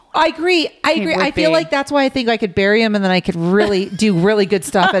I agree. I feel like that's why I think I could bury him and then I could really do really good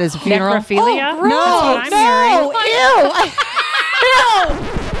stuff at his funeral. Necrophilia? No.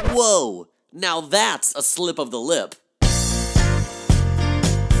 Whoa, now that's a slip of the lip.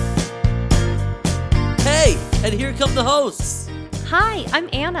 Hey, and here come the hosts. Hi, I'm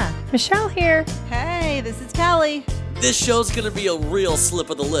Anna. Michelle here. Hey, this is Callie. This show's gonna be a real slip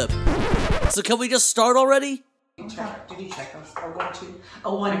of the lip. So can we just start already? Check. Did you check us? Or 1, 2.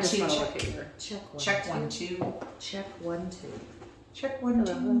 Oh, 1, 2. Check 1, 2. Check 1, 2. Check 1,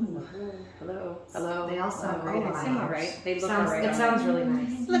 2. Hello. They all sound great. They seem all right. They look all right. It sounds really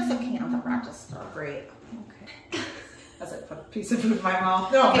nice. Looks okay on the practice. Oh, great. Okay. As I put a piece of food in my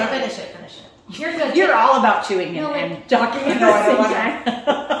mouth. No, okay, finish it. You're good. You're all about chewing and talking at the same time.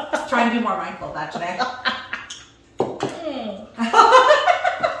 Trying to be more mindful of that today.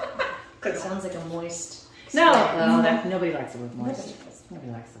 It sounds like a moist. No, nobody likes the word moist. Nobody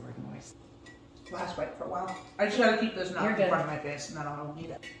likes the word moist. Last bite for a while. I just gotta keep this nut in front of my face and then I won't need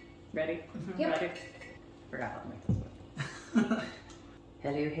it. Ready? Yep. Ready? Forgot how to make this one.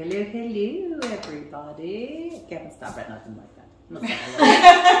 Hello, everybody. Can't stop at nothing like that.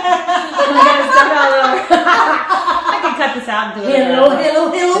 I can cut this out and do it.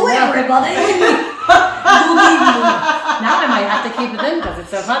 Hello, everybody. Now I might have to keep it in because it's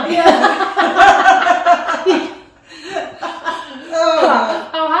so funny.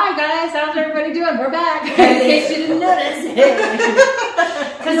 Oh, hi guys. How's everybody doing? We're back. In case you didn't notice.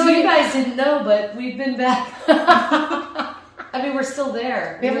 Because you guys didn't know, but we've been back. I mean, we're still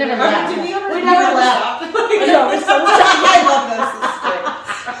there. We've never left. We never left. I love this.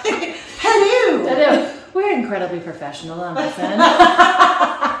 It's great. Hello. We're incredibly professional on this end.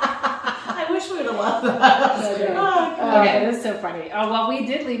 I wish we would have left that. Okay, that's so funny. Oh, well, we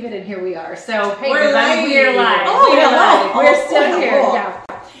did leave it, and here we are. So, hey, we're everybody, we are live. Oh, we are live. We're Oh, still here. cool. Yeah.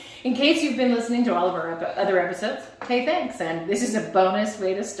 In case you've been listening to all of our other episodes, hey, thanks. And this is a bonus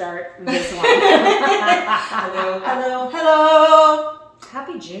way to start this one. Hello.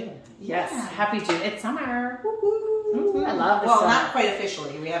 Happy June. Yes, Yeah. happy June. It's summer. Woo-hoo. I love the Well, summer. not quite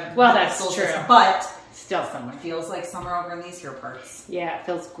officially. We haven't. Well, had that's the solstice, true. But Still summer. it feels like summer over in these here parts. Yeah, it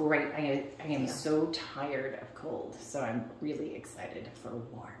feels great. I am so tired of cold, so I'm really excited for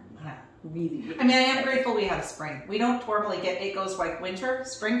warm. Yeah. Really. I mean, I am grateful we have spring. We don't normally get, it goes like winter,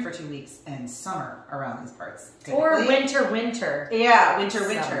 spring for 2 weeks, and summer around these parts. Or typically. winter. Yeah, winter.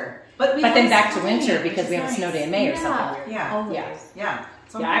 Summer. But then back to sunny, winter which because is we have a nice. snow day in May or something weird. Yeah. Always. Yeah. Yeah.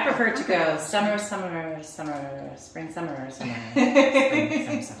 Yeah, I prefer it to go summer, spring, summer.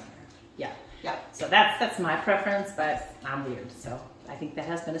 Yeah. Yeah. So that's my preference, but I'm weird, so I think that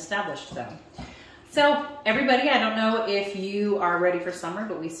has been established. So everybody, I don't know if you are ready for summer,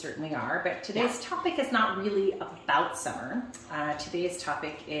 but we certainly are. But today's topic is not really about summer. Today's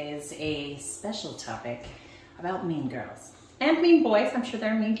topic is a special topic about mean girls. And mean boys. I'm sure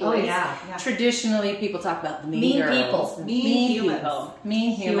there are mean boys. Oh, yeah. Traditionally, people talk about the mean Mean girls. people. Mean humans. People.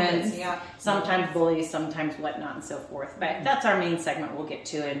 Mean humans. Yeah. Sometimes bullies, sometimes whatnot, and so forth. But that's our main segment we'll get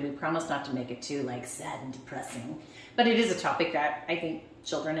to, and we promise not to make it too sad and depressing. But it is a topic that I think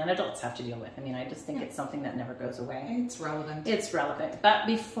children and adults have to deal with. I mean, I just think it's something that never goes away. It's relevant. It's relevant. But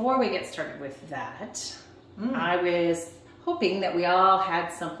before we get started with that, I was hoping that we all had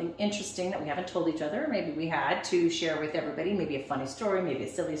something interesting that we haven't told each other, or maybe we had, to share with everybody. Maybe a funny story, maybe a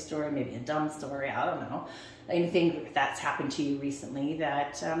silly story, maybe a dumb story, I don't know. Anything that's happened to you recently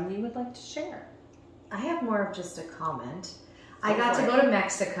that you would like to share. I have more of just a comment. I got to go to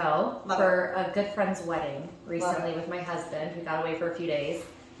Mexico for a good friend's wedding recently with my husband. We got away for a few days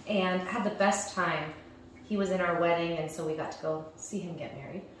and had the best time. He was in our wedding, and so we got to go see him get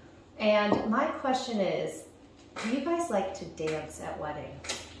married. And my question is, do you guys like to dance at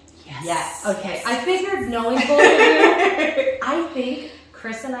weddings? Yes. Okay, I figured knowing both of you, I think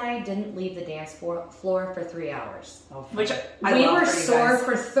Chris and I didn't leave the dance floor for 3 hours. Which We were sore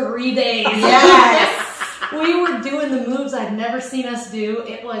for 3 days. Yes. We were doing the moves I've never seen us do.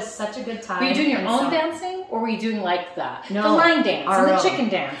 It was such a good time. Were you doing your And own so- dancing, or were you doing like the No, line dance our and the own. chicken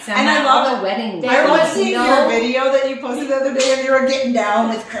dance And I all love the wedding? There I was was seeing no- your video that you posted the other day and you were getting down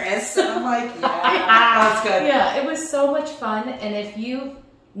with Chris. And I'm like, yeah, that was good. Yeah, it was so much fun. And if you've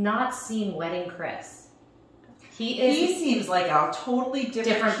not seen Wedding Chris, He seems like a totally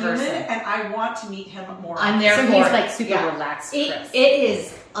different human, person. and I want to meet him more. I'm there So for he's it. like super Yeah. relaxed, It Chris.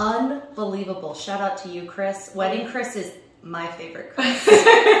 is unbelievable. Shout out to you, Chris. Wedding Chris is my favorite Chris.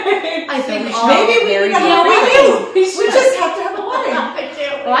 I think we all should Maybe we need to Yeah, have a we wedding. do. We just have to have a wedding. I do.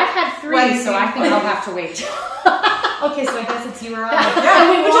 Well, I've had 3, Wedding so I think I'll have to wait. Okay, so I guess it's you or I. Yeah,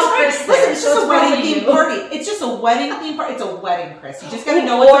 we which is want great. Chris Listen, there, it's so just a wedding probably theme you. party. It's just a wedding theme party. It's a wedding, Chris. You just got to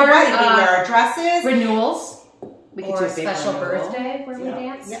know it's a wedding. We wear our dresses. Renewals. We could Or do a special renewal. birthday where we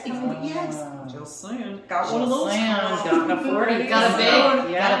dance. Yes. Just saying. Got one of those. Got a 40. Got a big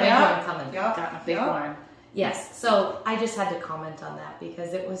one coming. Yep. Got a big one. Yes, so I just had to comment on that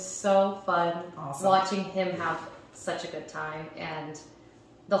because it was so fun watching him have such a good time, and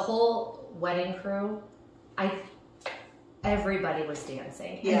the whole wedding crew, everybody was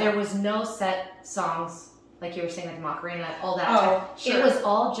dancing, and there was no set songs like you were saying, like Macarena, all that. Sure. It was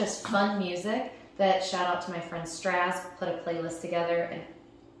all just fun music. That shout out to my friend Strass, put a playlist together, and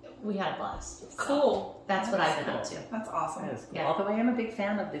we had a blast. Cool. That's what I've been up to. That's awesome. That is cool. Yeah. Although I am a big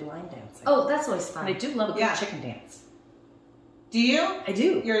fan of the line dancing. Oh, that's always fun. And I do love a good chicken dance. Do you? I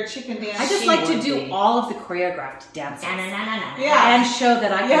do. You're a chicken dance. I just like to do all of the choreographed dances. Yeah. And show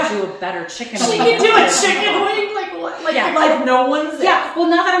that I can do a better chicken wing. She can do a chicken wing like what? Like no one's there. Yeah. Well,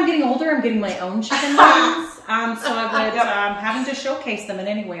 now that I'm getting older, I'm getting my own chicken wings. So I would having to showcase them in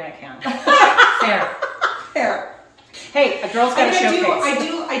any way I can. Fair. Hey, a girl's got to showcase.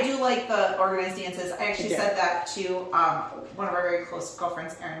 I do like the organized dances. I actually said that to one of our very close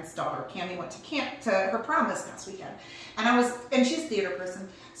girlfriends, Erin's daughter. Cammie went to her prom this past weekend, and she's a theater person.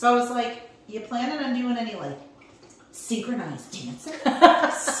 So I was like, "You planning on doing any like synchronized dancing?"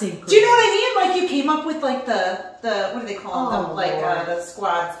 Do you know what I mean? Like you came up with like the what do they call them? Like the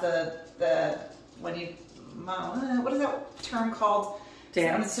squads, the when you what is that term called?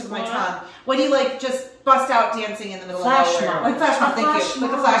 Dance to my tongue. When you like just bust out dancing in the middle flash of nowhere. mob. Like flash mob, thank you.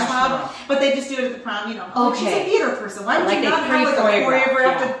 Like a flash mob. But they just do it at the prom, you know. Like, she's a theater person. Why would Like you they not have like a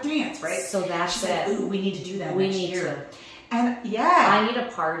choreographed dance, right? So that's She's like, ooh, we need to do that We next need year. to. And I need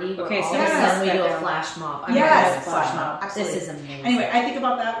a party where all of a sudden we do a flash mob. Yes, flash mob. Absolutely. This is amazing. Anyway, I think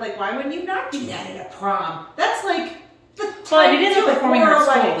about that. Like, why wouldn't you not do that at a prom? That's like the Well, it is a performing arts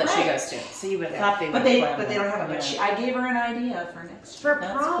school wedding, that she right? goes to, so you would have thought they would. But they don't have it. But I gave her an idea for next year. For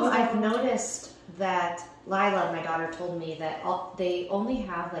prom, I've noticed that Lila, my daughter, told me that they only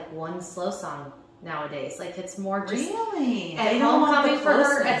have like one slow song nowadays. Like it's more just really at homecoming for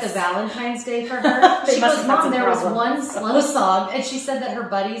her, at the Valentine's Day for her. She goes, Mom, there was one slow song, and she said that her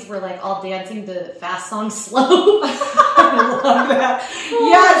buddies were like all dancing to fast songs slow. I love that.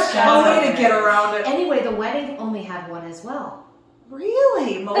 Yes, a way to get around it. Anyway, the wedding only had one as well.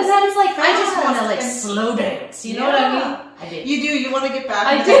 Really? And then it's like, I just want to like slow dance. You know what I mean? I did. You do. You want to get back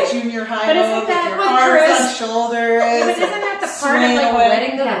I into did. junior high But mode isn't that with your what arms Chris- on shoulders. But isn't that the part of swing like a away.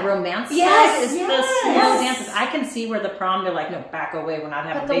 wedding, though, Yeah. the romance Yes, side is yes. the slow dances. I can see where the prom, they're like, no, back away, we're not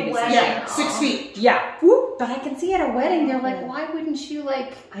having But the babies. wedding- Yeah, 6 feet. Yeah. Whoop. But I can see at a wedding, they're like, why wouldn't you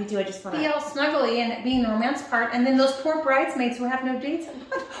like I do. I just want be to. all snuggly and being the romance part, and then those poor bridesmaids who have no dates,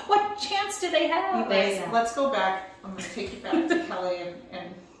 what chance do they You have? guys, Yeah. let's go back. I'm going to take you back to Kelly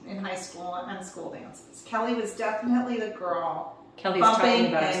and in high school and school dances. Kelly was definitely the girl. Kelly's talking bumping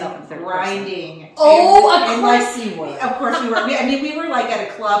about herself in and third person. grinding. Oh, And- of and course like, you were. Of course we were. I mean, we were like at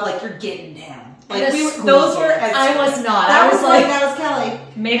a club, like you're getting down. Like At a we were, school those were. dance. I was not. That I was like, that was Kelly.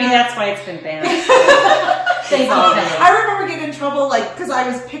 Maybe that's why it's been banned. thank you, Kelly. I remember getting in trouble like because I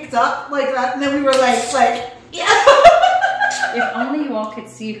was picked up like that, and then we were like yeah. If only you all could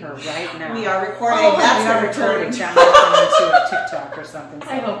see her right now. We are recording. Oh, That's we are our recording. return. That might turn into a TikTok or something.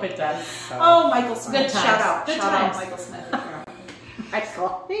 I hope it does. So. Oh, Michael Smith. Good times. Shout out. Good Shout times. out Michael Smith.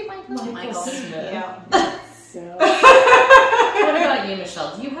 Michael. Hey, Michael Smith. Yeah. So, What about you,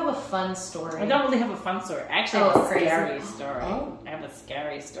 Michelle? Do you have a fun story? I don't really have a fun story. Actually, I have Oh, a crazy. scary story. Oh. I have a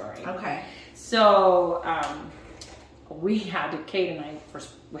scary story. Okay. So, Kate and I,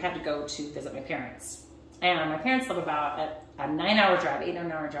 we had to go to visit my parents. And my parents live about a 9-hour drive, 8 or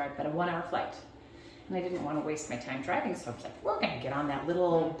 9 hour drive, but a 1-hour flight. And I didn't want to waste my time driving, so I was like, we're going to get on that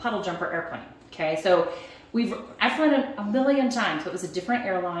little puddle jumper airplane. Okay, so I've flown a million times, but it was a different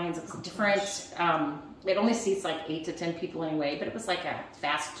airlines, it was a different, it only seats like 8 to 10 people anyway, but it was like a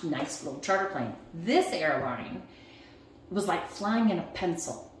fast, nice little charter plane. This airline was like flying in a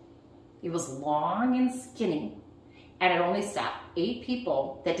pencil. It was long and skinny, and it only sat 8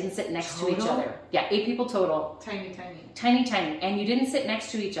 people that didn't sit next to each other. Yeah, 8 people total. Tiny. Tiny. And you didn't sit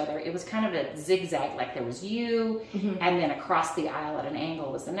next to each other. It was kind of a zigzag, like there was you, and then across the aisle at an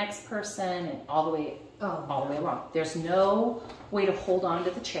angle was the next person, and all the way along. There's no way to hold on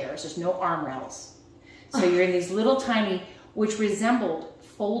to the chairs. There's no arm rails. So you're in these little tiny, which resembled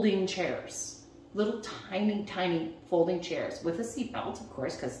folding chairs. Little tiny folding chairs with a seatbelt, of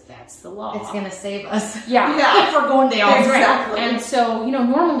course, because that's the law. It's going to save us. Yeah. If we're going down. Exactly. And so,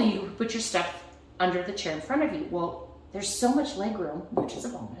 normally you put your stuff under the chair in front of you. Well, there's so much leg room, which is a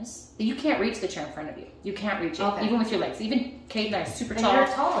bonus, that you can't reach the chair in front of you. You can't reach it, even with your legs. Even Kate and I are super tall. You're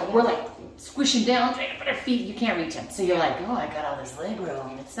tall, yeah. We're like squishing down, trying to put our feet. You can't reach them. So you're like, oh, I got all this leg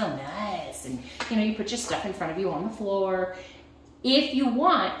room. It's so nice. And you put your stuff in front of you on the floor. If you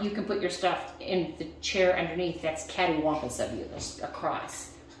want, you can put your stuff in the chair underneath. That's cattywampus of you. There's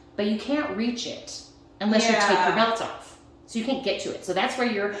across. But you can't reach it unless you take your belts off. So you can't get to it. So that's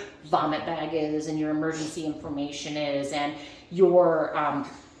where your vomit bag is and your emergency information is and your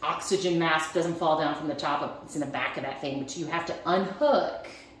oxygen mask doesn't fall down from the top. It's in the back of that thing, but you have to unhook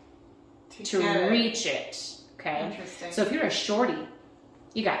to reach it. Okay? Interesting. So if you're a shorty,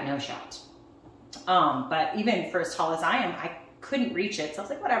 you got no shot. But even for as tall as I am, I couldn't reach it. So I was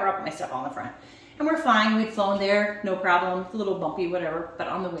like, whatever, I'll put my stuff on the front. And we're fine. We'd flown there, no problem. It's a little bumpy, whatever. But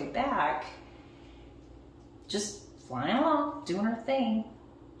on the way back, just flying along, doing our thing,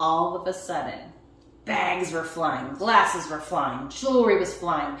 all of a sudden, bags were flying, glasses were flying, jewelry was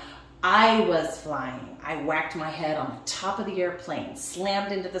flying, I was flying. I whacked my head on the top of the airplane,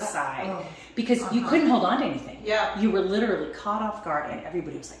 slammed into the side, because you couldn't hold on to anything. Yeah. You were literally caught off guard, and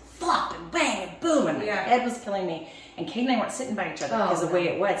everybody was like, flop, and bang, and boom, and my head was killing me. And Kate and I weren't sitting by each other, because the way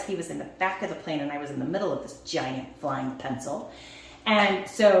it was, he was in the back of the plane, and I was in the middle of this giant flying pencil. And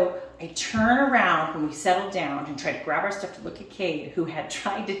so I turn around when we settled down and tried to grab our stuff to look at Cade, who had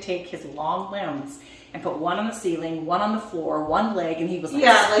tried to take his long limbs and put one on the ceiling, one on the floor, one leg, and he was like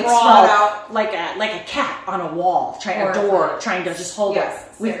sprawled out like a cat on a wall, trying to just hold it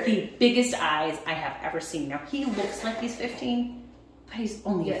with the biggest eyes I have ever seen. Now he looks like he's 15, but he's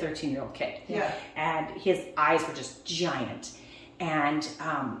only a 13-year-old kid. Yeah. And his eyes were just giant. And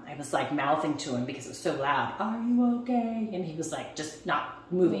I was like mouthing to him because it was so loud, are you okay? And he was like just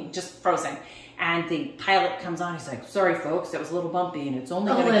not moving, just frozen. And the pilot comes on, he's like, sorry folks, that was a little bumpy and it's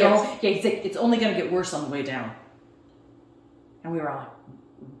only gonna he's like, it's only gonna get worse on the way down. And we were all like,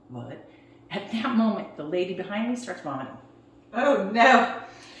 what? At that moment, the lady behind me starts vomiting. Oh no.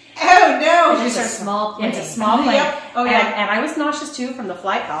 Oh no! It's a small plane. It's a small plane. Yep. Oh yeah. And I was nauseous too from the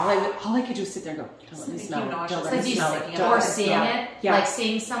flight. All I could do was sit there and go, don't let me smell it. Don't let me smell it. Or seeing it, like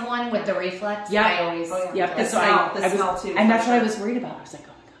seeing someone with the reflex. Yeah. I always. Yeah. So I was, and that's what I was worried about. I was like,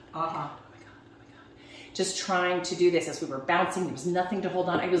 oh my god. Just trying to do this as we were bouncing. There was nothing to hold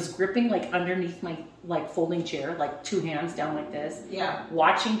on. I was gripping like underneath my folding chair, like two hands down like this. Yeah.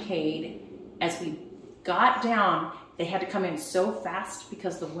 Watching Cade as we got down. They had to come in so fast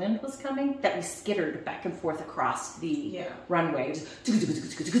because the wind was coming that we skittered back and forth across the runway,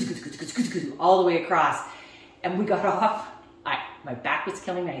 all the way across. And we got off. My back was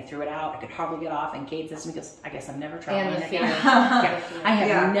killing me. I threw it out. I could hardly get off. And Kate says to me, goes, I guess I'm never traveling again. I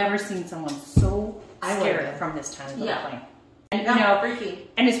have never seen someone so scared from this tiny little plane. And freaky.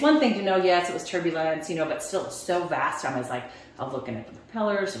 And it's one thing to know, yes, it was turbulence, but still it's so vast. I was like, I'm looking at the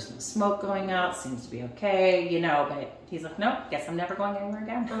propellers, there's no smoke going out, seems to be okay, but he's like, nope, guess I'm never going anywhere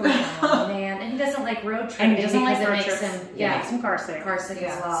again. Oh man, and he doesn't like road trips. And he doesn't like road trips. It makes him car sick. As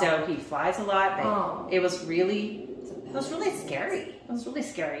well. So he flies a lot, but it was really scary. It was really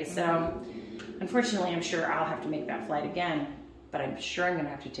scary. So unfortunately, I'm sure I'll have to make that flight again, but I'm sure I'm going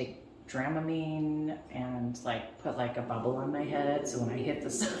to have to take Dramamine and put a bubble on my head so when I hit the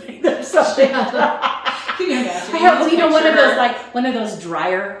side there's something. I have one of those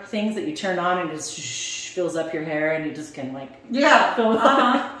dryer things that you turn on and it just fills up your hair and you just can fill it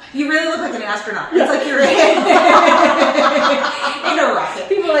up. You really look like an astronaut. It's like you're in a rocket.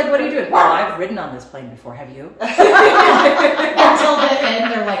 People are like, what are you doing? Well, I've ridden on this plane before. Have you? Until the end,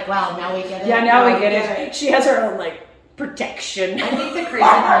 they're like, wow, now we get it. Yeah, now we get it. She has her own protection. I think the crazy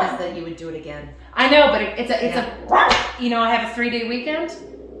part is that you would do it again. I know, but it's a I have a 3-day weekend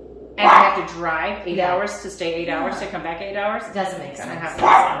and I have to drive 8 hours to stay 8 hours to come back 8 hours. It doesn't make sense.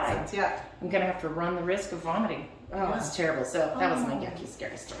 I'm gonna have to run the risk of vomiting. Oh, it's terrible. So that was my yucky,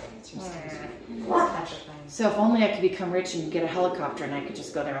 scary story. So if only I could become rich and get a helicopter and I could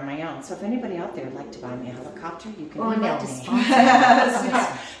just go there on my own. So if anybody out there would like to buy me a helicopter, you can email me.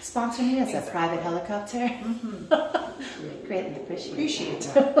 Sponsor me as a private helicopter. Greatly appreciate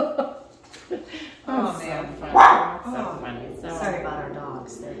it. Oh man. So funny. So sorry about our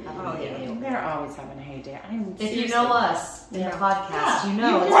dogs. They're having a heyday. They're always having a heyday. If you know us in the podcast, you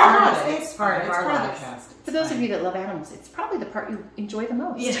know it's part of it. It's part of our lives. For those of you that love animals, it's probably the part you enjoy the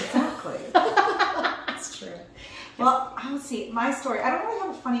most. Yeah, exactly. That's true. Well, let's see. My story. I don't really have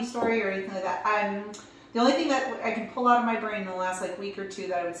a funny story or anything like that. The only thing that I can pull out of my brain in the last week or two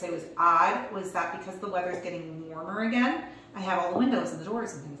that I would say was odd was that because the weather's getting warmer again, I have all the windows and the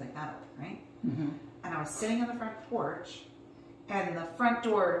doors and things like that open, right? Mm-hmm. And I was sitting on the front porch, and the front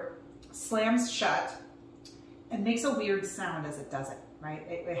door slams shut, it makes a weird sound as it does it, right?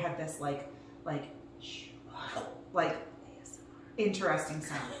 It had this like interesting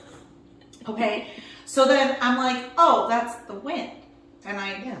sound. Okay, so then I'm like, oh, that's the wind, and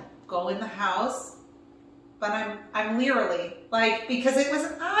I go in the house, but I'm leerily, like, because it was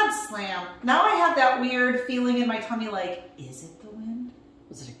an odd slam. Now I have that weird feeling in my tummy, like, is it the wind?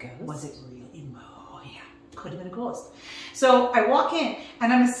 Was it a ghost? Was it real? Oh yeah, could have been a ghost. So I walk in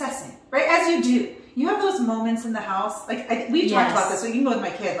and I'm assessing, right? As you do. You have those moments in the house, like we've talked about this. So even with my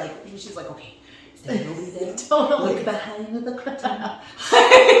kid, like she's like, okay, is there nobody there? Totally. Look behind the curtain.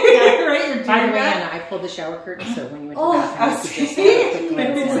 Right, you're doing By the way, that. Anna, I pulled the shower curtain, so when you went to the bathroom, you could just see. have a quick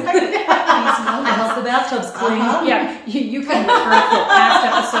glance. I hope the bathtub's clean. Yeah, you can refer to the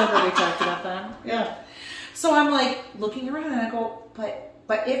past episode where we talked about that. Yeah. So I'm like looking around and I go, but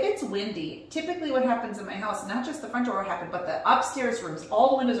if it's windy, typically what happens in my house, not just the front door happened, but the upstairs rooms,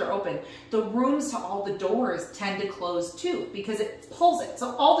 all the windows are open. The rooms to all the doors tend to close too because it pulls it.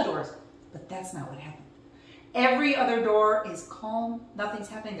 So all the doors, but that's not what happened. Every other door is calm. Nothing's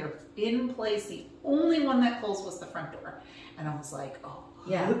happening. They're in place. The only one that closed was the front door. And I was like, oh,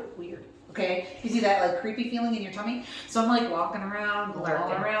 yeah, weird. Okay, you see that like creepy feeling in your tummy? So I'm like walking around,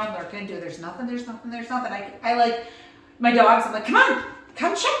 lurking, dude, there's nothing. I like, my dogs, I'm like,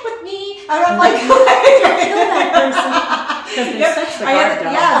 come check with me. And I'm like, kill that person. Because they're such the guard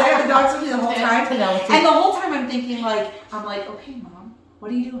dogs. Yeah, they have the dogs with me the whole time. Penelope. And the whole time I'm thinking I'm like, okay, Mom,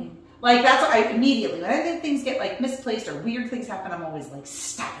 what are you doing? Like, that's what I immediately, when I think things get like misplaced or weird things happen, I'm always like,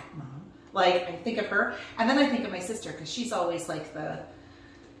 stop it, Mom. Like, I think of her. And then I think of my sister, because she's always like the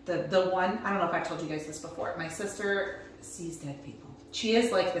one, I don't know if I've told you guys this before. My sister sees dead people. She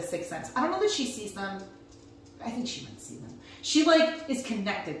is like the sixth sense. I don't know that she sees them. I think she might see them. She like is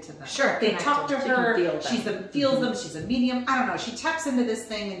connected to them. Sure. They talk to her. She Feels them. She's a medium. I don't know. She taps into this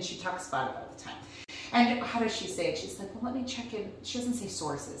thing and she talks about it all the time. And how does she say it? She's like, well, let me check in. She doesn't say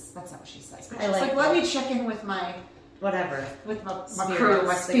sources. That's not what she says. But she's like, let me check in with my whatever. With my crew,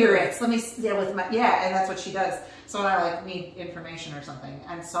 my spirits. Let me, and that's what she does. So when I like need information or something.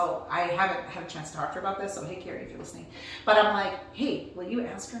 And so I haven't had a chance to talk to her about this. So hey, Carrie, if you're listening. But I'm like, hey, will you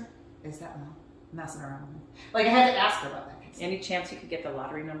ask her? Is that Mom messing around with me? Like I had to ask her about that. Any chance you could get the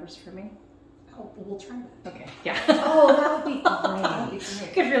lottery numbers for me? Oh, we'll try that. Okay. Yeah. Oh, that would be great. I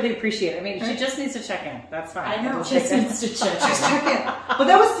could really appreciate it. I mean, she just needs to check in. That's fine. I know. She just needs to check in. Just check in. But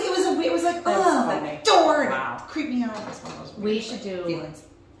it was like, like door. Wow. It creeped me out. It was one of those feelings.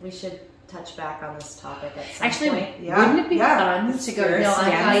 We should touch back on this topic at some point. Wouldn't it be fun to go to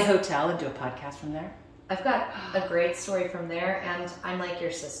Stanley Hotel and do a podcast from there? I've got a great story from there, and I'm like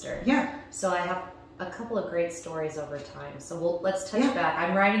your sister. Yeah. So I have a couple of great stories over time. So let's touch back.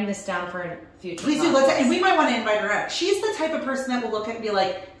 I'm writing this down for a future. Please do. And we might want to invite her out. She's the type of person that will look at me and be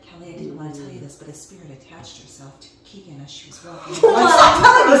like, Kelly, I didn't want to tell you this, but a spirit attached herself to Keegan as she was walking. Stop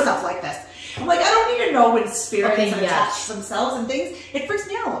telling me stuff like this. I'm like, I don't need to know when spirits attach themselves and things. It freaks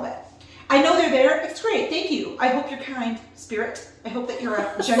me out a little bit. I know they're there. It's great. Thank you. I hope you're kind, spirit. I hope that you're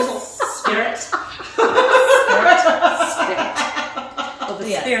a gentle spirit. Well,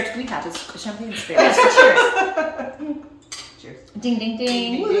 the spirit we have is champagne spirit. Yes, cheers. Cheers. Ding, ding,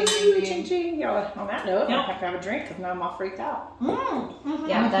 ding. Ding, ding, ding, ding. Yeah, on that note, I have to have a drink because now I'm all freaked out.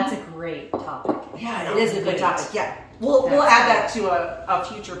 Yeah, that's a great topic. Yeah, it is a good topic. Yeah. We'll add that to a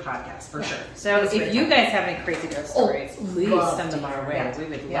future podcast for sure. So if you guys have any crazy ghost stories, please send them our way. Yeah. We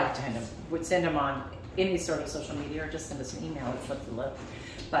would love to send them on any sort of social media or just send us an email at slipthelip.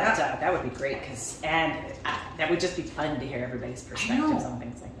 But that would be great that would just be fun to hear everybody's perspectives on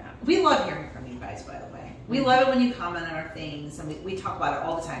things like that. We love hearing from you guys, by the way. We love it when you comment on our things, and we talk about it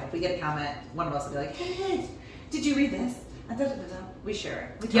all the time. If we get a comment, one of us will be like, hey, did you read this? We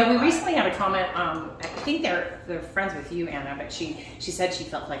share it. We recently had a comment. I think they're friends with you, Anna, but she said she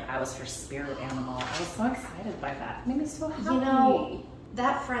felt like I was her spirit animal. I was so excited by that. It made me so happy. You know,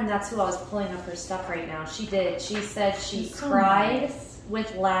 that friend, that's who I was pulling up her stuff right now. She did. She said she cried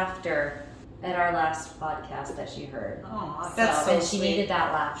with laughter at our last podcast that she heard. Oh, that's so and she sweet. needed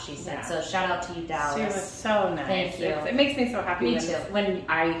that laugh, she said. Yeah. So shout out to you, Dallas. She was so nice. Thank you. It makes me so happy when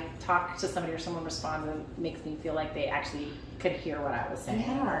I talk to somebody or someone responds, and it makes me feel like they actually could hear what I was saying.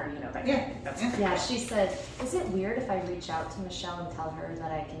 Yeah. Or, that kind of thing. That's she said, is it weird if I reach out to Michelle and tell her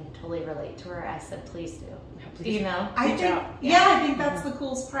that I can totally relate to her? I said, please do. Please. I think that's the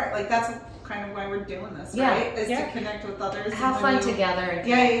coolest part. Like that's kind of why we're doing this, right? Is to connect with others. Have fun together. And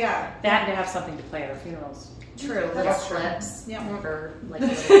yeah. That and to have something to play at our funerals. True. Little clips. Yeah. For like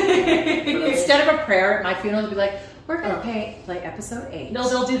instead of a prayer at my funeral, they'd be like, we're going to play episode 8. No,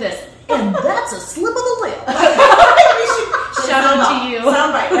 they'll do this. And that's a slip of the lip. Shout out to you.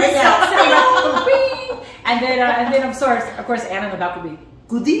 Soundbite, right? And And then of course, Anna in the back would be,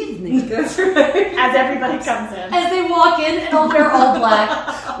 good evening. That's right. As everybody comes in. As they walk in, and they're all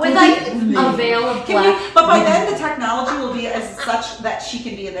black with like a veil of black. But by then, the technology will be as such that she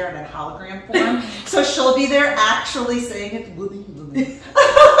can be in there in a hologram form. So she'll be there actually saying it.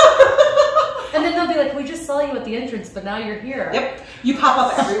 And then they'll be like, we just saw you at the entrance, but now you're here. Yep. You pop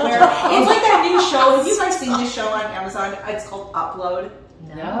up everywhere. It's like that new show. Have you guys seen this show on Amazon? It's called Upload.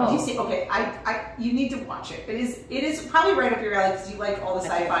 No. Do you see? Okay, you need to watch it. It is probably right up your alley because you like all the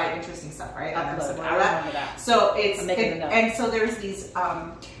sci-fi, interesting stuff, right? Upload. I remember that. So and so there's these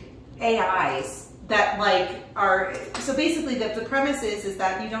AIs that are so basically the premise is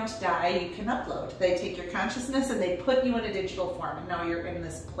that you don't die, you can upload. They take your consciousness and they put you in a digital form, and now you're in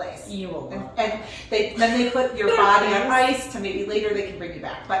this place. You will. And they put your body on ice to maybe later they can bring you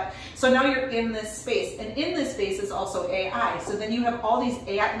back. But so now you're in this space, and in this space is also AI. So then you have all these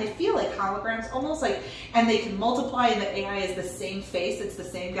AI, and they feel like holograms, almost like, and they can multiply, and the AI is the same face. It's the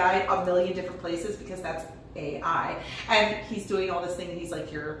same guy a million different places because that's AI, and he's doing all this thing, and he's like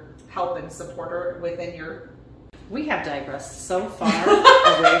your help and supporter within your. We have digressed so far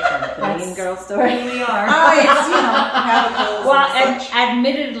away from the Mean Girl story. We are. Well, and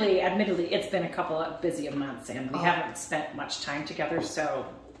admittedly, it's been a couple of busy months, and we haven't spent much time together. So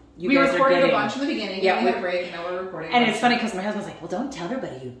we recorded a bunch in the beginning. Yeah, we had a break, and now we're recording. And it's funny because my husband's like, "Well, don't tell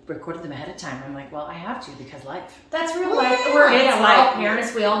everybody you recorded them ahead of time." I'm like, "Well, I have to because life." That's real life. We're all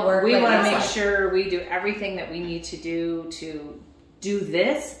parents. We all work. We want to make sure we do everything that we need to do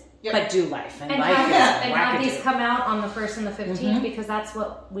this. Yep. But do life and life have these come out on the 1st and the 15th because that's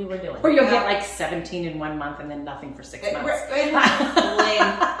what we were doing. Or you'll get like 17 in 1 month and then nothing for 6 months. It's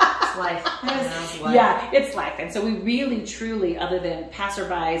life. Yeah, it's life. And so we really, truly, other than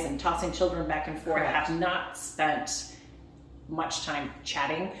passerbys and tossing children back and forth, have not spent much time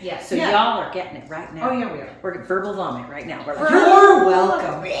chatting. Yes. So y'all are getting it right now. Oh yeah, we are. We're verbal vomit right now. We're like, you're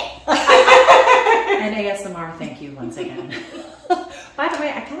welcome. And ASMR, thank you once again. By the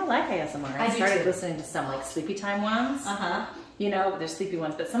way, I kind of like ASMR. I started listening to some like sleepy time ones. You know, there's sleepy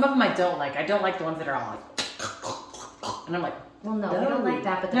ones, but some of them I don't like. I don't like the ones that are all like, and I'm like, well, no, we don't like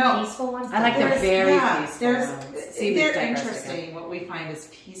that, but the peaceful ones. I like the very peaceful ones. They're interesting. What we find is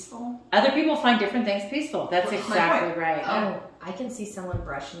peaceful. Other people find different things peaceful. That's exactly right. Oh, I can see someone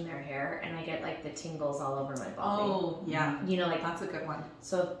brushing their hair, and I get like the tingles all over my body. Oh, yeah. You know, like that's a good one.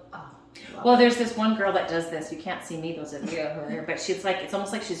 So, well, there's this one girl that does this. You can't see me, those of you who are here, but she's like, it's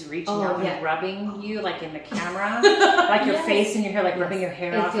almost like she's reaching out and rubbing you, like in the camera, like your face and your hair, like rubbing your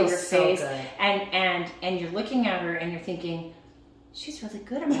hair off of your face, good. and you're looking at her and you're thinking, she's really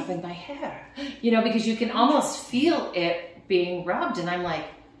good at rubbing my hair, you know, because you can almost feel it being rubbed, and I'm like,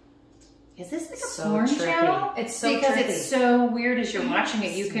 is this like a porn channel? It's so because trippy. It's so weird as you're watching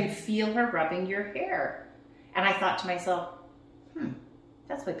it. You can feel her rubbing your hair, and I thought to myself,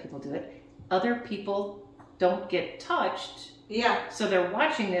 that's why people do it. Other people don't get touched. Yeah. So they're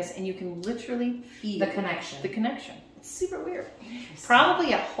watching this, and you can literally feel the connection. The connection. It's super weird.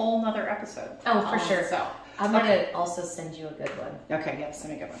 Probably a whole nother episode. Oh, for sure. So I'm gonna also send you a good one. Okay, yeah,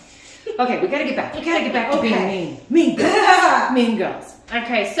 send me a good one. Okay, we gotta get back. We gotta get back to being mean. Mean girls. Mean girls.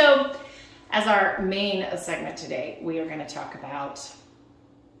 Okay, so as our main segment today, we are gonna talk about.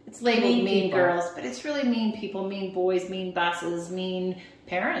 It's labeled mean girls, but it's really mean people, mean boys, mean bosses, mean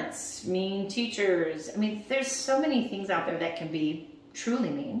parents, mean teachers. I mean, there's so many things out there that can be truly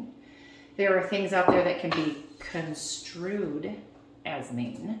mean. There are things out there that can be construed as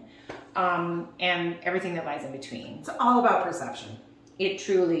mean, and everything that lies in between. It's all about perception. It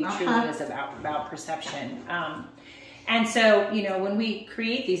truly is about perception. And so, you know, when we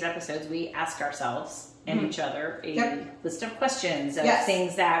create these episodes, we ask ourselves and each other a list of questions of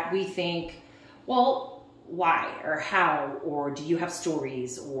things that we think, well, why or how, or do you have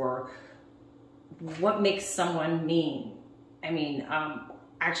stories, or what makes someone mean? I mean,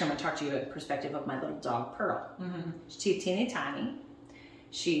 actually, I'm going to talk to you in perspective of my little dog, Pearl. She's teeny tiny.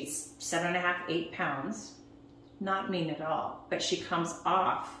 She's 7.5, 8 pounds. Not mean at all, but she comes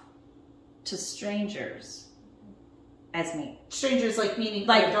off to strangers as mean. Strangers, like meaning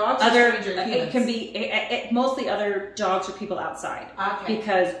like dogs, other, or stranger humans? It can be mostly other dogs or people outside. Okay.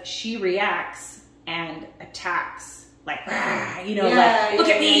 Because she reacts and attacks, like, you know, like, look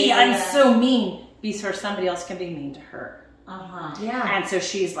at me, I'm so mean. Because somebody else can be mean to her. Yeah. And so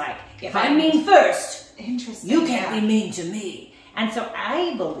she's like, if I'm mean first, interesting, you can't be mean to me. And so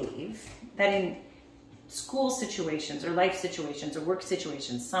I believe that in school situations or life situations or work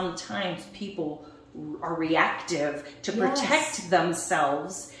situations, sometimes people are reactive to protect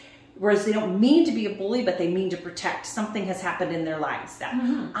themselves whereas they don't mean to be a bully, but they mean to protect. Something has happened in their lives that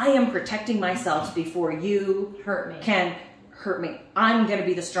I am protecting myself before you can hurt me. I'm going to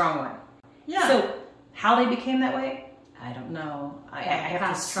be the strong one. Yeah. So how they became that way, I don't know. I have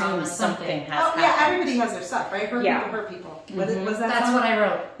to assume something has happened. Yeah, everybody has their stuff, right? Hurt people. Was that That's what I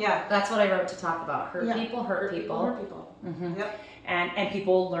wrote. Yeah. That's what I wrote to talk about. Hurt people, hurt people. Yep. And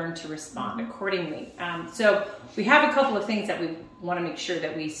people learn to respond accordingly. So we have a couple of things that we want to make sure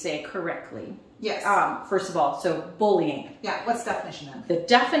that we say correctly. Yes. First of all, so bullying. Yeah, what's the definition then? The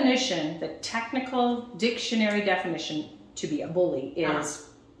definition, the technical dictionary definition to be a bully is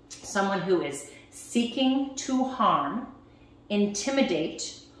someone who is seeking to harm,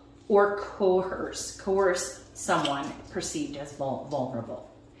 intimidate, or coerce someone perceived as vulnerable.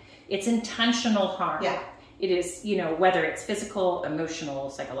 It's intentional harm. Yeah. It is, whether it's physical, emotional,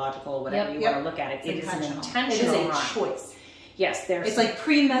 psychological, whatever you want to look at it, it is an intentional It is a harm. choice. Yes, it's like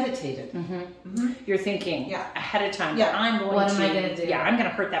premeditated. You're thinking ahead of time. Yeah. I'm going what am I going to do? Yeah, I'm going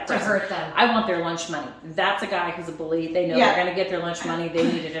to hurt that person. To hurt them. I want their lunch money. That's a guy who's a bully. They know they're going to get their lunch money. They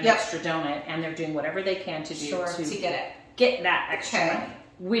needed an extra donut, and they're doing whatever they can to do to get that extra money,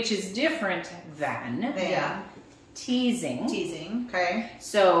 which is different than teasing. Teasing. Okay.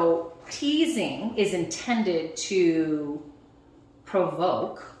 So teasing is intended to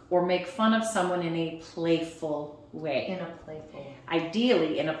provoke or make fun of someone in a playful way.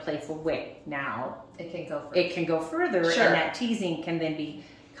 Ideally in a playful way. Now, it can go further. And that teasing can then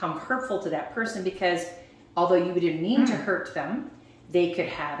become hurtful to that person because although you didn't mean to hurt them, they could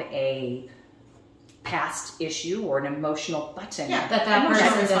have a past issue or an emotional button that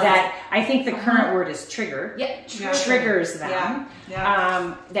person that I think the current word is trigger. Triggers them.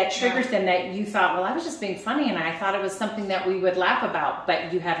 That triggers them that you thought, well, I was just being funny and I thought it was something that we would laugh about,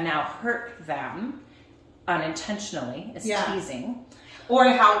 but you have now hurt them unintentionally as teasing. Or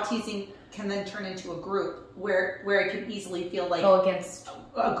how teasing can then turn into a group where it can easily feel like against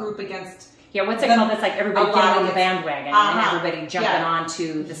a group against what's it called? That's like everybody getting on the bandwagon and everybody jumping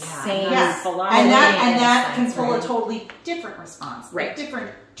onto the same philosophy. And that can pull a totally different response, a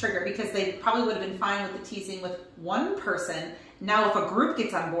different trigger, because they probably would have been fine with the teasing with one person. Now, if a group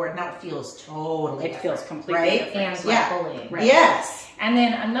gets on board, now it feels totally different. Feels completely different. And bullying. Right. Yes. And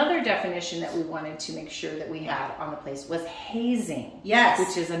then another definition that we wanted to make sure that we had on the place was hazing. Yes.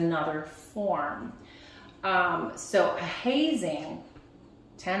 Which is another form. So hazing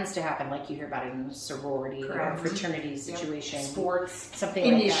tends to happen, like you hear about it in a sorority or a fraternity situation. Sports. Something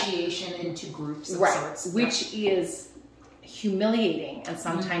initiation like that. Into groups of sorts. Which is humiliating and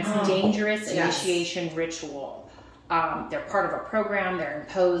sometimes dangerous initiation ritual. They're part of a program. They're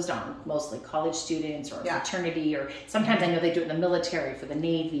imposed on mostly college students or a fraternity, or sometimes I know they do it in the military for the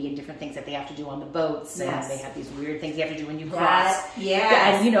Navy and different things that they have to do on the boats. And they have these weird things you have to do when you cross.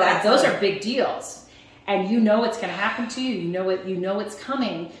 And those are big deals. And you know it's going to happen to you. You know it's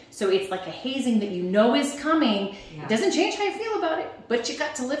coming. So it's like a hazing that you know is coming. It doesn't change how you feel about it, but you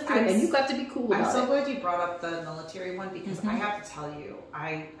got to live through it and you got to be cool about it. I'm so glad you brought up the military one, because I have to tell you,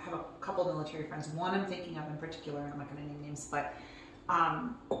 I have a couple of military friends. One I'm thinking of in particular, I'm not going to name names, but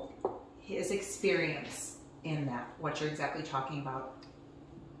his experience in that, what you're exactly talking about,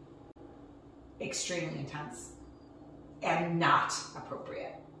 extremely intense and not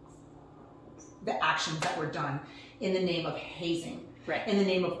appropriate. The actions that were done in the name of hazing, in the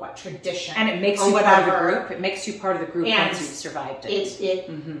name of what? Tradition. And it makes you part of the group. It makes you part of the group once you've survived it.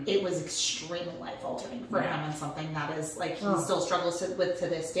 It was extremely life-altering for him, and something that is like he still struggles with to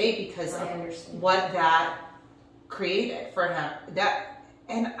this day because of what that created for him.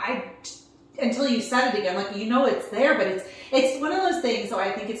 Until you said it again, like it's there, but it's one of those things. So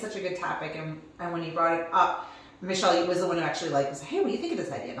I think it's such a good topic, and when you brought it up, Michelle was the one who actually was, hey, what do you think of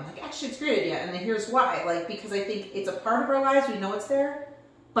this idea? And I'm like, actually, it's a great idea. And then here's why. Because I think it's a part of our lives. We know it's there,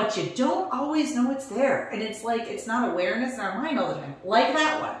 but you don't always know it's there. And it's like, it's not awareness in our mind all the time. Like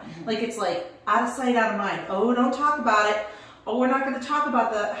that one. Like, it's like out of sight, out of mind. Oh, don't talk about it. Oh, we're not going to talk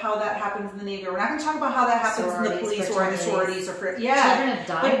about how that happens in the Navy. We're not going to talk about how that happens in the police or in the sororities. Children have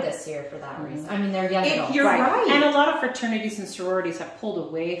died this year for that reason. I mean, they're young adults. You're right. And a lot of fraternities and sororities have pulled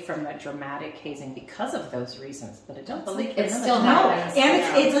away from that dramatic hazing because of those reasons. But I don't believe it still happens.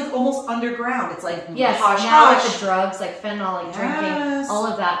 And it's like almost underground. It's like now with the drugs, like fentanyl, like drinking, all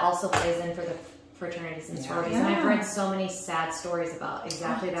of that also plays in for the fraternities and sororities. And I've read so many sad stories about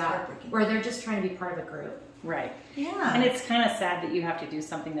exactly that, where they're just trying to be part of a group. Right. Yeah. And it's kind of sad that you have to do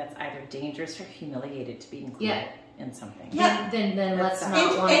something that's either dangerous or humiliated to be included in something. Yeah. Then let's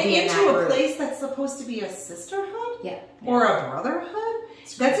not want to be in that into group. A place that's supposed to be a sisterhood. Yeah. or a brotherhood.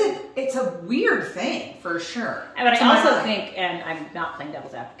 It's a weird thing for sure. But I also think, and I'm not playing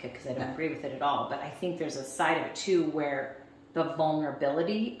devil's advocate because I don't agree with it at all, but I think there's a side of it too where the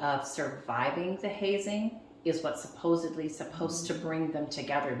vulnerability of surviving the hazing is what's supposed to bring them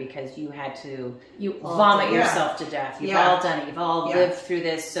together, because you had to vomit yourself to death. You've all done it. You've all lived through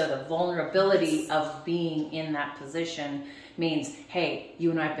this. So the vulnerability of being in that position means, hey, you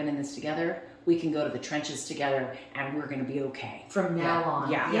and I have been in this together. We can go to the trenches together and we're going to be okay. From now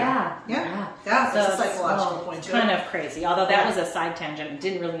on. Yeah. That's a psychological point. It's kind of crazy. Although that was a side tangent and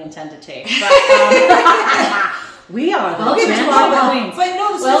didn't really intend to take. But we are the queens. But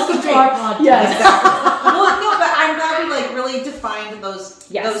no, this welcome to our podcast. Yes. Well, no, but I'm glad we really defined those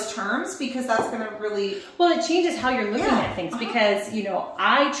terms, because that's going to really... Well, it changes how you're looking at things, because,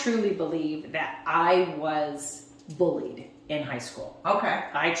 I truly believe that I was bullied in high school. Okay.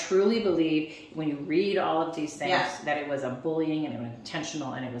 I truly believe when you read all of these things that it was a bullying, and it was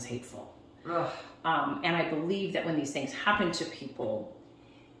intentional, and it was hateful. And I believe that when these things happen to people,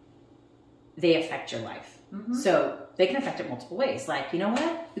 they affect your life. Mm-hmm. So they can affect it multiple ways. Like, you know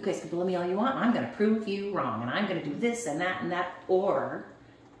what? You guys can bully me all you want. I'm going to prove you wrong, and I'm going to do this and that and that. Or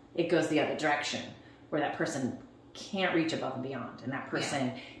it goes the other direction, where that person can't reach above and beyond, and that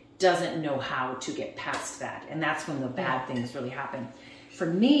person doesn't know how to get past that. And that's when the bad things really happen. For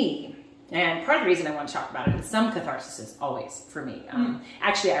me, and part of the reason I want to talk about it is some catharsis is always for me.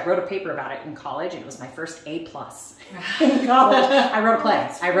 Actually, I wrote a paper about it in college, and it was my first A+ in college. I wrote a play.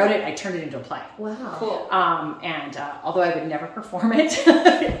 I wrote it. I turned it into a play. Wow. Cool. And although I would never perform it,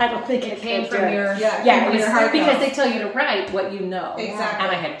 I don't think it came from your it was because they tell you to write what you know. Exactly.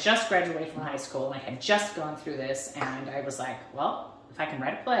 And I had just graduated from high school, and I had just gone through this, and I was like, well, if I can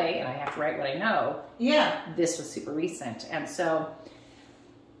write a play and I have to write what I know, this was super recent. And so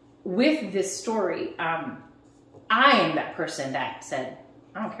with this story, I am that person that said,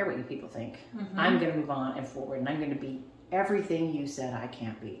 I don't care what you people think. Mm-hmm. I'm going to move on and forward, and I'm going to be everything you said I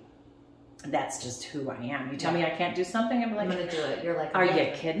can't be. That's just who I am. You tell me I can't do something, I'm like, I'm going to do it. You're like, are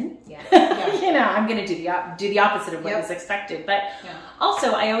you kidding? Yeah. I'm going to do the opposite of what is expected. But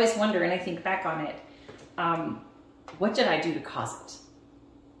also, I always wonder, and I think back on it, what did I do to cause it?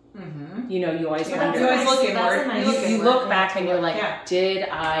 Mm-hmm. You always wonder. You always look inward. You look back and you're like, did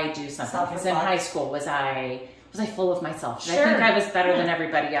I do something? Because in high school, was I full of myself? Did I think I was better than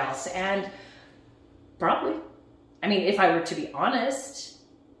everybody else? And probably. I mean, if I were to be honest,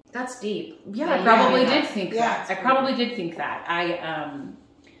 that's deep. Yeah, I probably did think that. I probably did think that.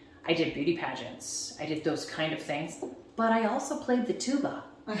 I did beauty pageants. I did those kind of things. But I also played the tuba.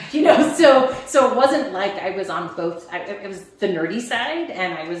 So it wasn't like I was on both. It was the nerdy side,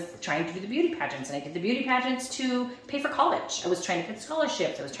 and I was trying to do the beauty pageants, and I did the beauty pageants to pay for college. I was trying to get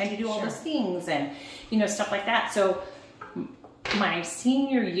scholarships. I was trying to do all those things, and stuff like that. So my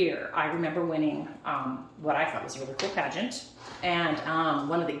senior year, I remember winning what I thought was a really cool pageant, and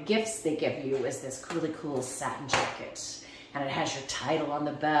one of the gifts they give you is this really cool satin jacket. And it has your title on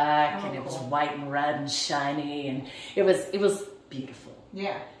the back, and it was white and red and shiny, and it was beautiful.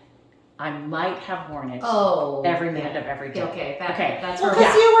 Yeah. I might have worn it every minute of every day. Okay. That's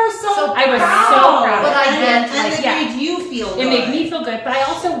because you were so I was so proud. But I meant, and it made you feel good. It made me feel good, but I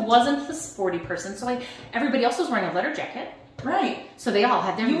also wasn't the sporty person. So everybody else was wearing a letter jacket. Right. So they all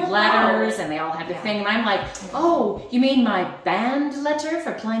had their letters, and they all had the thing. And I'm like, oh, you mean my band letter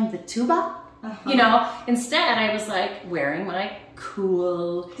for playing the tuba? Instead I was like wearing my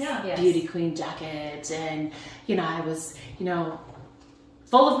cool beauty queen jacket, and I was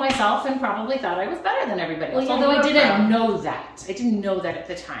full of myself and probably thought I was better than everybody else. Although I didn't know that. I didn't know that at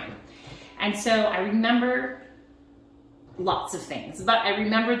the time. And so I remember lots of things, but I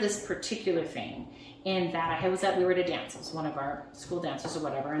remember this particular thing in that we were at a dance. It was one of our school dances or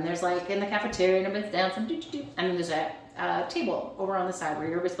whatever, and there's in the cafeteria, and everybody's dancing, and then there's a table over on the side where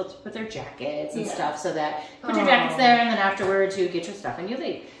you're supposed to put their jackets and stuff, so that put your jackets there, and then afterwards you get your stuff and you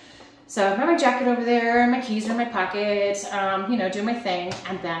leave. So I've got my jacket over there, my keys are in my pocket, do my thing,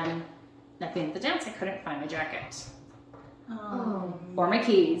 and then at the end of the dance, I couldn't find my jacket. Or my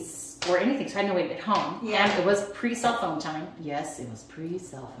keys, or anything, so I had no way to get home. Yeah. And it was pre-cell phone time. Yes, it was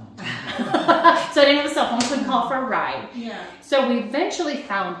pre-cell phone time. So I didn't have a cell phone, I couldn't call for a ride. Yeah. So we eventually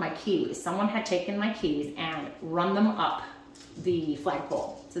found my keys. Someone had taken my keys and run them up the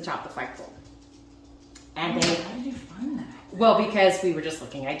flagpole, to the top of the flagpole. And how did you find that? Well, because we were just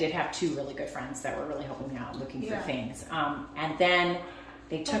looking. I did have 2 really good friends that were really helping me out looking for things. And then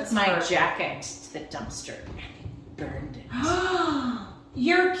they took my jacket to the dumpster and they burned it.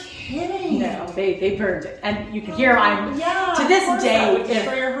 You're kidding. No, they burned it. And you can hear to this day,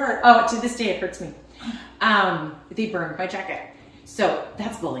 for your heart. Oh, to this day it hurts me. They burned my jacket. So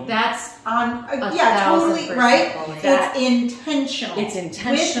that's bullying. That's totally right. It's intentional. It's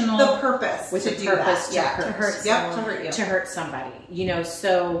intentional with the purpose to hurt somebody. You know,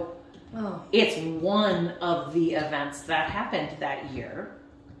 so it's one of the events that happened that year.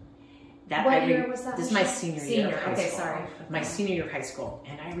 What year was that? This is my senior year of high school. Okay, sorry. My senior year of high school,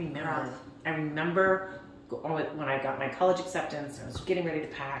 and I remember when I got my college acceptance, I was getting ready to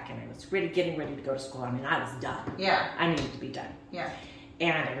pack, and I was getting ready to go to school. I mean, I was done. Yeah. I needed to be done. Yeah.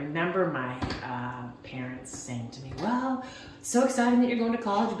 And I remember my parents saying to me, well, so exciting that you're going to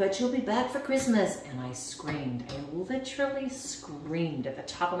college, but you'll be back for Christmas. And I screamed. I literally screamed at the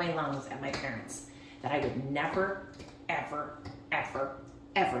top of my lungs at my parents that I would never, ever, ever,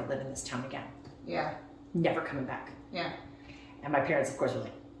 ever live in this town again. Yeah. Never coming back. Yeah. And my parents, of course, were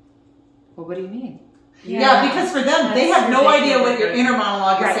like, well, what do you mean? Yeah, because for them, they have no idea what your inner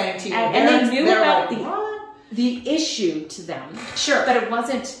monologue is saying to you. And they knew about the issue to them. Sure. But it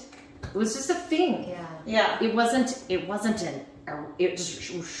was just a thing. Yeah. It just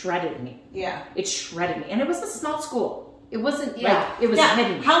shredded me. Yeah. It shredded me. And it was a small school. It wasn't it was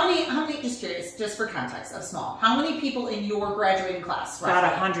hidden. How many, just curious, just for context of small, how many people in your graduating class? About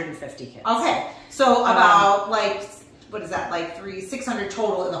 150 kids. Okay. So about what is that, 600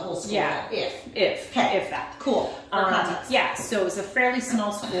 total in the whole school? Yeah. If that. Cool. For context. Yeah, so it was a fairly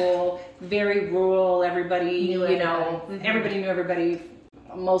small school, very rural, everybody knew everybody knew everybody,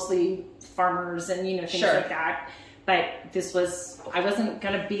 mostly farmers and, things like that. But I wasn't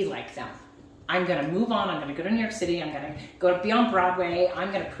going to be like them. I'm going to move on. I'm going to go to New York City. I'm going to go be on Broadway.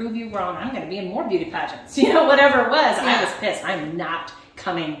 I'm going to prove you wrong. I'm going to be in more beauty pageants. Whatever it was. Yeah. I was pissed. I'm not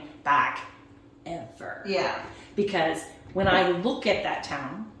coming back ever. Yeah. Because when I look at that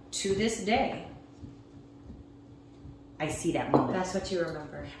town to this day, I see that moment. That's what you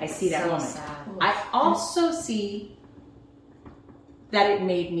remember. I see that moment. Sad. I also see that it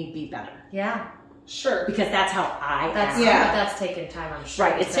made me be better. Yeah. Sure. Because that's how I am. That's taken time, I'm sure.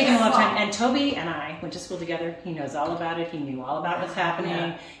 Right. It's taken a lot of time. And Toby and I went to school together. He knows all about it. He knew all about what's happening.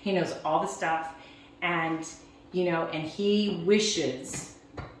 Yeah. He knows all the stuff. And, and he wishes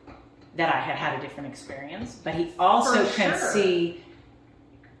that I had a different experience. But he also can see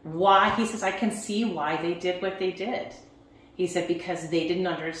why. He says, I can see why they did what they did. He said, because they didn't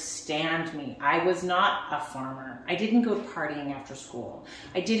understand me. I was not a farmer. I didn't go partying after school.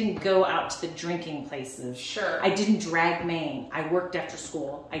 I didn't go out to the drinking places. Sure. I didn't drag Maine. I worked after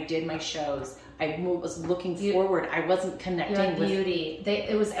school. I did my shows. I was looking forward. I wasn't connecting with beauty.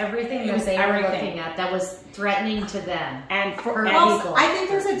 It was everything that they were looking at that was threatening to them. And I think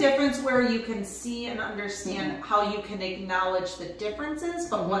there's a difference where you can see and understand how you can acknowledge the differences,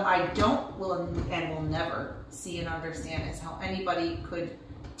 but what I don't will never see and understand is how anybody could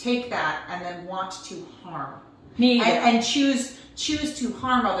take that and then want to harm me and choose to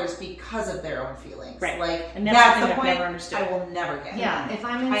harm others because of their own feelings. Right. And that's the point I will never get. Yeah. If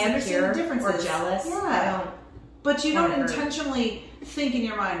I'm insecure or jealous, I don't. But you don't intentionally think in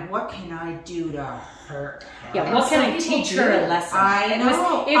your mind, what can I do to hurt her? Yeah, what can I teach her a lesson? I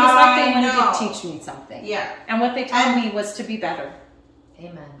know. It was like they wanted to teach me something. Yeah. And what they told me was to be better.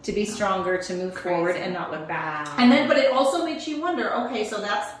 Amen. To be stronger, to move forward and not look back. And then, but it also makes you wonder, okay, so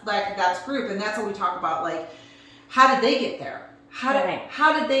that's group, and that's what we talk about, how did they get there? How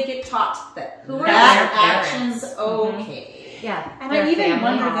did they get taught that? Who are that action's okay? Yeah. And I even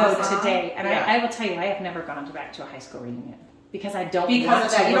wonder though today, and I will tell you, I have never gone back to a high school reunion because I don't want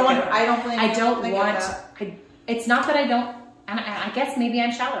to. It's not that I don't. And I guess maybe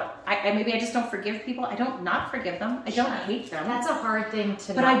I'm shallow. Maybe I just don't forgive people. I don't not forgive them. I don't hate them. That's a hard thing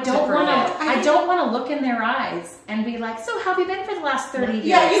to. But I don't want to. I don't want to look in their eyes and be like, "So, how have you been for the last 30 years?"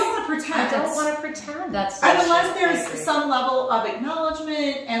 Yeah, you don't want to pretend. I don't want to pretend. Unless there's some level of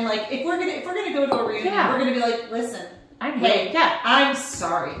acknowledgement and if we're gonna go to a reunion, we're gonna be like, "Listen, I'm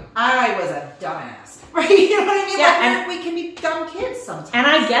sorry. I was a dumbass." Right? You know what I mean? Yeah, we can be dumb kids sometimes. And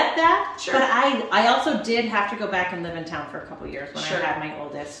I get that. Sure. But I also did have to go back and live in town for a couple of years when I had my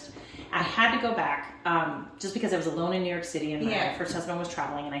oldest. I had to go back just because I was alone in New York City and my first husband was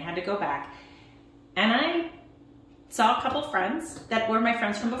traveling, and I had to go back. And I saw a couple friends that were my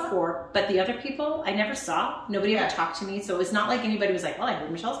friends from before, but the other people I never saw. Nobody ever talked to me, so it was not like anybody was like, "Well, I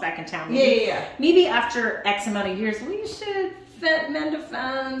heard Michelle's back in town." Maybe after X amount of years, we should mend a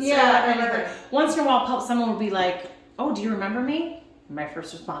fence. Yeah. Once in a while, someone would be like, "Oh, do you remember me?" My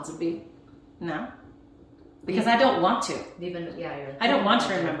first response would be, "No," because I don't want to. I don't want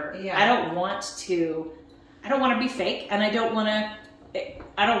to remember. Yeah. I don't want to be fake, and I don't want to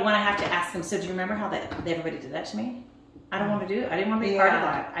have to ask them. So, do you remember how everybody did that to me? I don't want to do it. I didn't want to be part of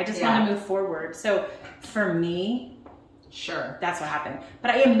that. I just want to move forward. So for me, sure, that's what happened.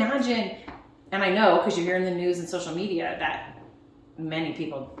 But I imagine, and I know because you hear in the news and social media that many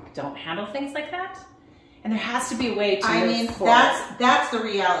people don't handle things like that. And there has to be a way to move forward. That's the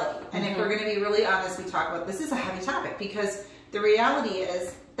reality. And if we're going to be really honest, we talk about, this is a heavy topic because the reality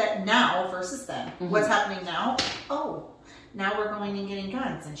is that now versus then, what's happening now? Oh, now we're going and getting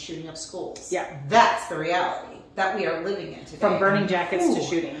guns and shooting up schools. Yeah. That's the reality that we are living in today. From burning jackets to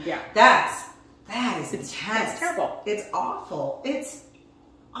shooting. Yeah. That is intense. It's terrible. It's awful. It's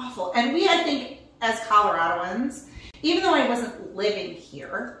awful. And we, I think, as Coloradoans, even though I wasn't living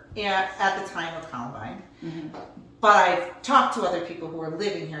here at the time of Columbine, but I've talked to other people who were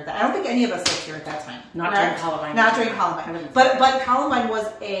living here. I don't think any of us lived here at that time. Not during Columbine. Not during Columbine. But Columbine was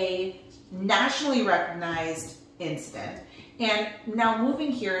a nationally recognized incident. And now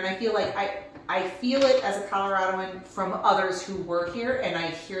moving here, and I feel like I feel it as a Coloradoan from others who were here, and I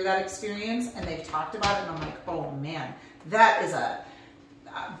hear that experience, and they've talked about it, and I'm like, oh man, that is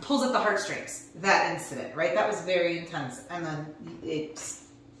pulls at the heartstrings, that incident, right? That was very intense. And then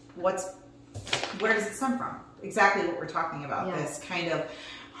where does it stem from? Exactly what we're talking about. This kind of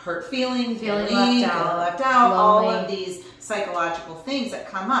hurt feeling left out, all of these psychological things that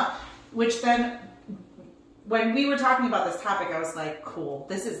come up, which then, when we were talking about this topic, I was like, cool,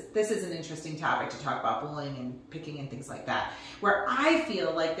 this is an interesting topic to talk about, bullying and picking and things like that, where I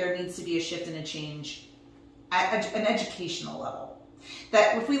feel like there needs to be a shift and a change at an educational level.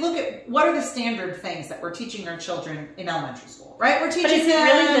 That if we look at what are the standard things that we're teaching our children in elementary school, right? We're teaching But is it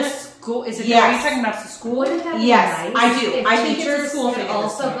really the school? Is it? Are you talking about the school? Wouldn't that be Yes, nice I do. if I think it's a teachers school could thing.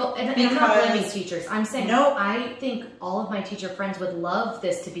 also go, and I'm not blaming teachers. I'm saying, I think all of my teacher friends would love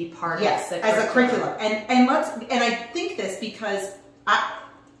this to be part of the as a curriculum. And I think this because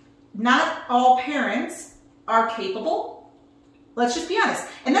not all parents are capable. Let's just be honest,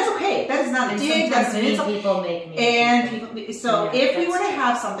 and that's okay. That is not a dig. That's an insult. People make me. And so, if we were to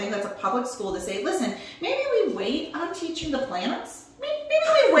have something that's a public school to say, listen, maybe we wait on teaching the planets. Maybe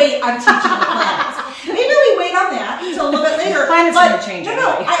we wait on teaching the planets. Maybe we wait on that until a little bit later. Planets are going to change.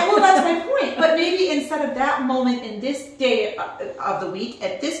 Well, that's my point. But maybe instead of that moment in this day of the week,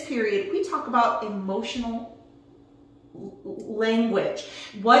 at this period, we talk about emotional language.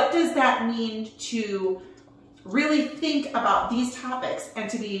 What does that mean to really think about these topics and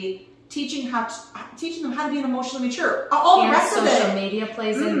to be teaching them how to be emotionally mature. All the rest of it. Social media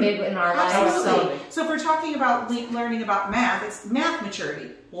plays in big in our lives. Absolutely. So if we're talking about learning about math, it's math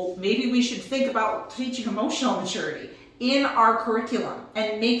maturity. Well, maybe we should think about teaching emotional maturity in our curriculum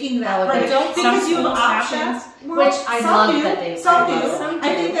and making that part. Because you have options, which I love that they some do.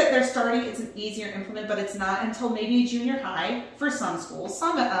 I think that they're starting. It's an easier implement, but it's not until maybe junior high for some schools,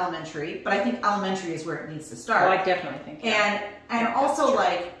 some at elementary. But I think elementary is where it needs to start. Oh, I definitely think. And also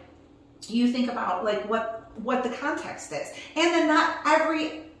like you think about like what the context is, and then not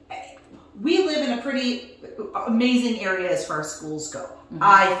every. We live in a pretty amazing area as far as schools go,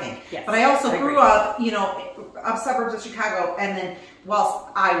 I think. Yes, but I also grew up, up suburbs of Chicago, and then whilst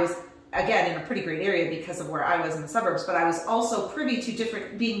I was, again, in a pretty great area because of where I was in the suburbs, but I was also privy to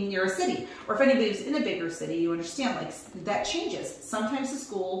being near a city. Or if anybody's in a bigger city, you understand, like, that changes. Sometimes the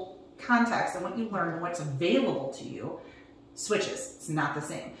school context and what you learn and what's available to you switches. It's not the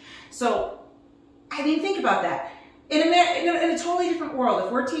same. So, I mean, think about that. In a totally different world,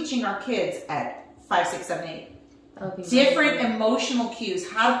 if we're teaching our kids at 5, 6, 7, 8, different emotional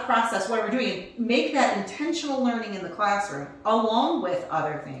cues, how to process what we're doing, and make that intentional learning in the classroom, along with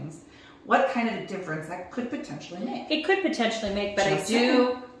other things, what kind of a difference that could potentially make? It could potentially make, but I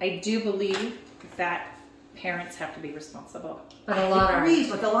do believe that parents have to be responsible. But a lot are.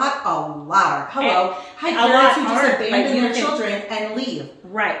 But a lot are. Hello. Hi, parents who just abandon their children and leave.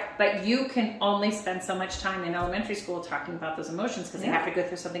 Right, but you can only spend so much time in elementary school talking about those emotions because they have to go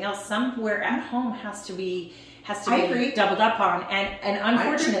through something else. Somewhere at home has to be doubled up on. And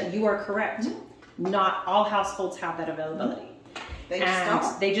unfortunately, you are correct. Not all households have that availability. They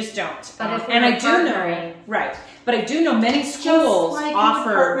just don't. But and I do know, right? But I do know many schools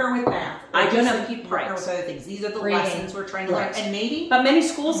offer. Partner with math. I do know you partner with other things. These are the lessons we're trying to learn, and but many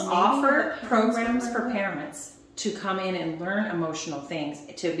schools offer programs for parents to come in and learn emotional things,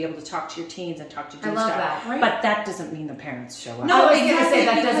 to be able to talk to your teens and talk to you. I love that. Right? But that doesn't mean the parents show up. No, I was going to say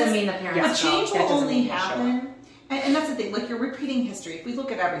that doesn't mean the parents show up. The change will only happen, and that's the thing. Like, you're repeating history. If we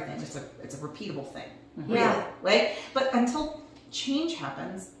look at everything, it's a repeatable thing. Really, right? But until change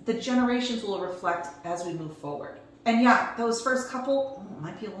happens, the generations will reflect as we move forward. And those first couple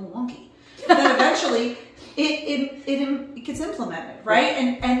might be a little wonky. But then eventually it gets implemented, right?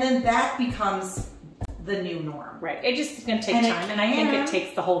 And then that becomes the new norm. Right. It just is going to take time, and I think it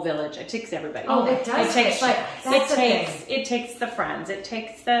takes the whole village. It takes everybody. Oh, it does. It takes the friends. It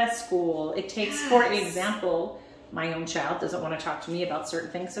takes the school. It takes, for example, my own child doesn't want to talk to me about certain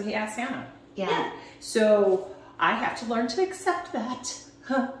things, so he asks Anna. Yeah. So I have to learn to accept that.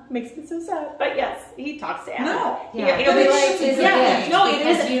 Makes me so sad. But yes, he talks to Anna. No. Yeah. He'll be like, it's a gift. no, it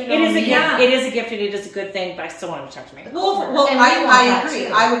is. You know It is a me. gift. It is a gift, and it is a good thing. But I still want him to talk to me. Well, And we want I that agree.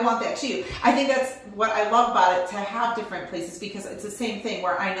 too. I would want that too. I think that's what I love about it, to have different places, because it's the same thing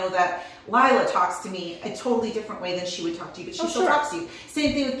where I know that Lila talks to me a totally different way than she would talk to you, but she still talks to you.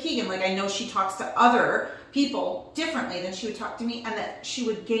 Same thing with Keegan. Like, I know she talks to other people differently than she would talk to me, and that she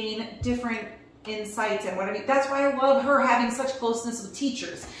would gain different insights and whatever. That's why I love her having such closeness with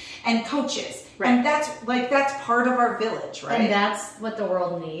teachers and coaches. Right. And that's part of our village, right? And that's what the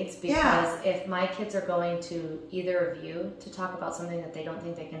world needs, because if my kids are going to either of you to talk about something that they don't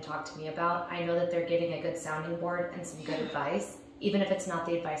think they can talk to me about, I know that they're getting a good sounding board and some good advice, even if it's not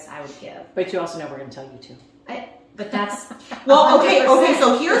the advice I would give. But you also know we're going to tell you to. But that's well, okay. 100%.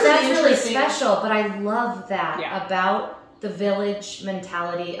 So here's that's an really interesting. special. But I love that Yeah. about the village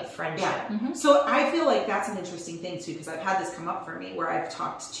mentality of friendship. Yeah. So I feel like that's an interesting thing too, because I've had this come up for me where I've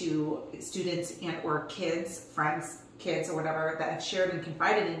talked to students and or kids, friends, kids or whatever, that have shared and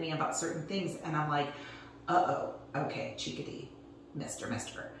confided in me about certain things, and I'm like, okay, chickadee,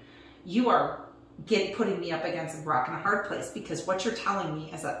 mister, you are putting me up against a rock and a hard place, because what you're telling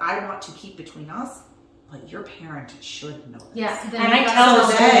me is that I want to keep between us, but your parent should know this. Yeah, And I tell the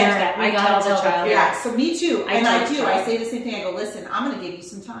student that. I tell the child. Yeah, so me too. I And I tell the do. child. I say the same thing. I go, listen, I'm going to give you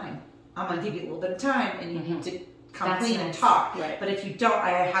some time. I'm going to give you a little bit of time, and you need to come That's clean and nice. talk. Right. But if you don't,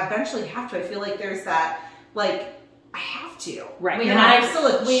 I eventually have to. I feel like there's that, like, I have to. Right. And And I'm I- still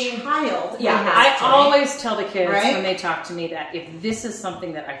a child. Yeah, in this I thing. always tell the kids Right? when they talk to me that if this is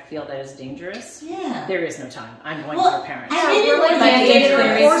something that I feel that is dangerous, Yeah. there is no time. I'm going Well, to your parents. I mean, we're like like, mandated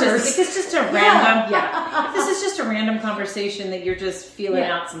if reporters. If this is just a random, if this is just a random conversation that you're just feeling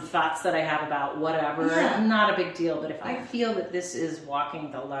out some thoughts that I have about whatever, Yeah. not a big deal. But if I feel that this is walking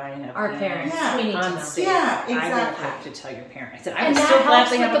the line of Our being parents, Yeah. we need to know. unsafe, Yeah, I will exactly. have to tell your parents. And I And would that still helps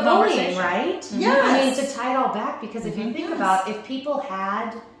gladly with have the a bullying, conversation. right? Yes. I mean, to tie it all back, because if you think Yes. about, if people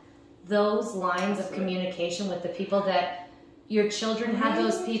had those lines of communication with the people that your children had,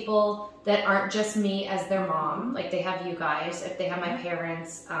 those people that aren't just me as their mom, like they have you guys, if they have my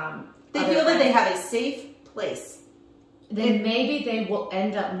parents, They other feel that they friends, have a safe place. then maybe they will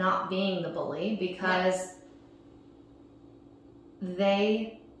end up not being the bully, because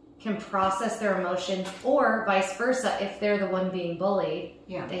they can process their emotions, or vice versa. If they're the one being bullied,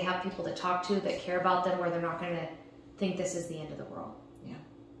 Yeah. they have people to talk to that care about them, where they're not going to think this is the end of the world. Yeah.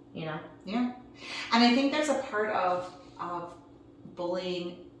 You know? Yeah. And I think there's a part of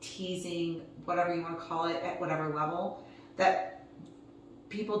bullying, teasing, whatever you want to call it, at whatever level, that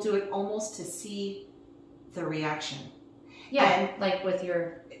people do it almost to see the reaction. Yeah, And, like with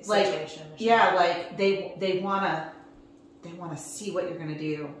your like, situation. Michelle. Yeah, like they wanna see what you're gonna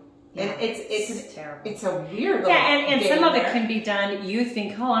do. Yeah. And it's terrible. it's a weird little Yeah, and some game of it there. can be done. You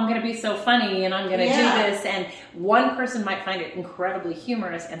think, oh, I'm going to be so funny and I'm going to Yeah. do this. And one person might find it incredibly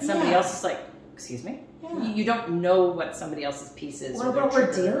humorous, and somebody Yeah. else is like, excuse me? Yeah. You don't know what somebody else's piece is. Or or their what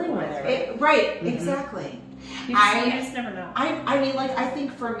we're trigger dealing or with, their- Right, exactly. You just never know. I mean, like, I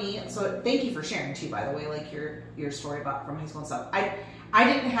think for me, so thank you for sharing too, by the way, like your story about from high school and stuff. I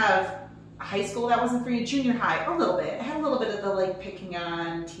didn't have high school, that wasn't for you. Junior high, a little bit. I had a little bit of the like picking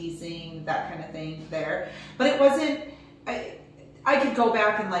on, teasing, that kind of thing there. But it wasn't, I could go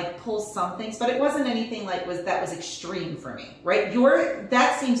back and like pull some things, but it wasn't anything like that was extreme for me, right?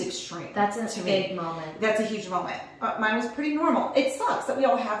 That seems extreme. That's a to big me. moment. That's a huge moment. Mine was pretty normal. It sucks that we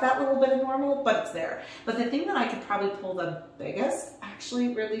all have that little bit of normal, but it's there. But the thing that I could probably pull the biggest,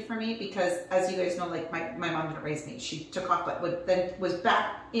 actually, really for me, because as you guys know, like my mom didn't raise me. She took off, but then was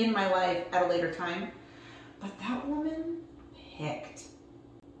back in my life at a later time. But that woman picked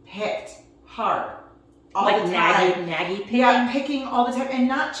hard. All like the time. naggy picking. Yeah, picking all the time. And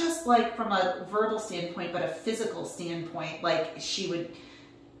not just like from a verbal standpoint, but a physical standpoint. Like she would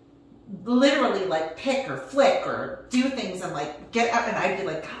literally like pick or flick or do things and like get up, and I'd be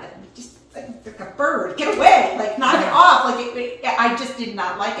like, God, just like a bird, get away, like knock it off. Like I just did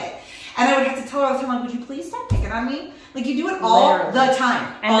not like it. And I would have to tell her all the time, like, would you please stop picking on me? Like you do it all the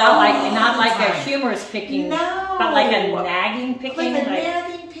time. And not like a humorous picking, No. but like a nagging picking. Like a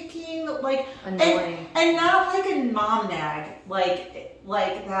nagging picking, like Annoying. and not like a mom nag, like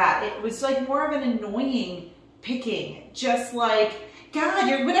that. It was like more of an annoying picking, just like God,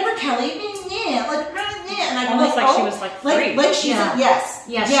 you're whatever, Kelly. And I'm almost like, like she was like free. like she's yes.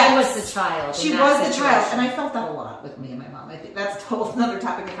 Yeah, yes. she was the child. She was the child, and I felt that a lot with me and my mom. I think that's a whole another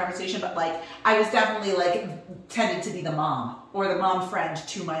topic of conversation, but like I was definitely like tended to be the mom or the mom friend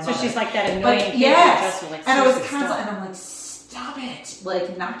to my mother. So she's like that annoying kid. Yes, Like, and I was constantly, and I'm like, stop it,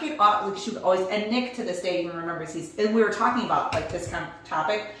 like knock it off. Like she would always, and Nick to this day even remembers and we were talking about like this kind of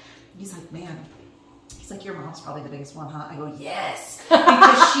topic. He's like, man. He's like, your mom's probably the biggest one, huh? I go, yes,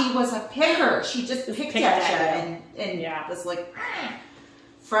 because she was a picker. She just picked at you and was like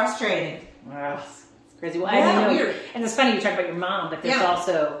frustrating. It's crazy. Well, I mean, weird. And it's funny you talk about your mom, but there's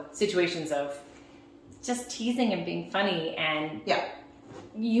also situations of just teasing and being funny, and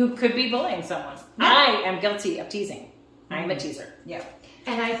you could be bullying someone. I am guilty of teasing. I'm a teaser. Yeah,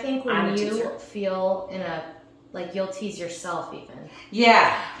 and I think when you feel in a like you'll tease yourself even.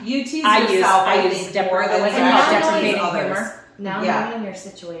 Yeah, you tease yourself. I use deprecating humor. Now knowing in your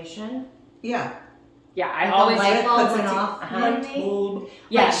situation. Yeah. Yeah, I like always light bulb went off on me.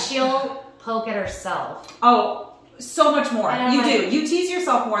 Yeah, like she'll poke at herself. Oh, so much more. You do. You tease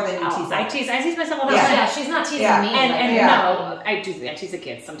yourself more than you tease. I tease myself all the time. Yeah, she's not teasing me. And no, I tease the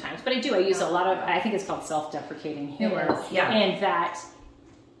kids sometimes, but I do. I use a lot of. I think it's called self-deprecating humor. Yeah. And that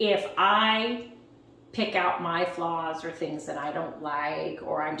if I pick out my flaws or things that I don't like,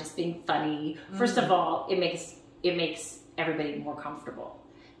 or I'm just being funny. First of all, it makes everybody more comfortable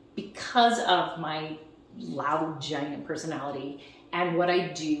because of my loud, giant personality and what I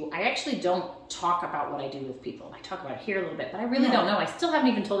do. I actually don't talk about what I do with people. I talk about it here a little bit, but I really don't know. I still haven't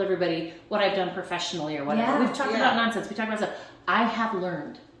even told everybody what I've done professionally or whatever. We've talked about nonsense. We talk about stuff. I have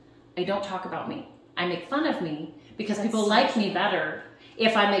learned. I don't talk about me. I make fun of me because people like me better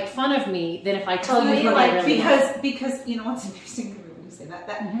if I make fun of me than if I tell you who I really am. Because you know what's interesting when you say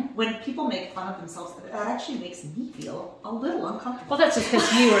that when people make fun of themselves, that actually makes me feel a little uncomfortable. Well, that's just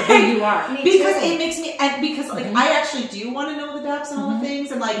because you are who you are. Because it makes me, and because like I actually do want to know the depths and all the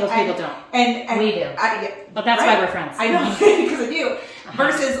things, and like most people don't, and we do. But that's why we're friends. I know because of you.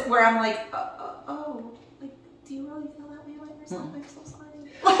 Versus where I'm like, like, do you really feel that way about yourself? I'm so sorry.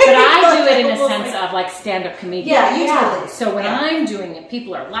 But I do it in a sense of like stand-up comedian. Yeah, you totally. So when I'm doing it,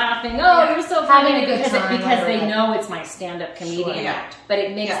 people are laughing. Oh, you're so funny, having a good time because they know it's my stand-up comedian act. But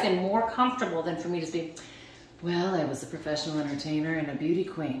it makes them more comfortable than for me to be. Well, I was a professional entertainer and a beauty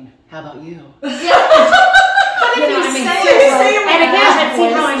queen. How about you? But if you say it, and again,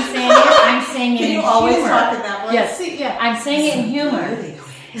 see how I'm saying it? I'm saying it in humor. Always talk in that way. Yes, I'm saying it in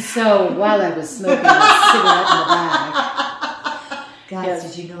humor. So while I was smoking a cigarette in the bag. Guys,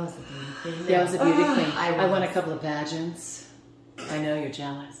 did you know I was a beauty queen? Yeah, I was a beauty queen. I won a couple of pageants. I know you're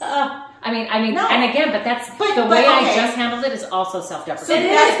jealous. I mean, no. And again, but that's the way I just handled it is also self-deprecating.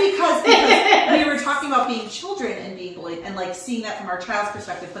 So that's because we were talking about being children and being bullied and like seeing that from our child's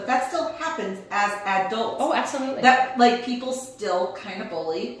perspective, but that still happens as adults. Oh, absolutely. That like people still kind of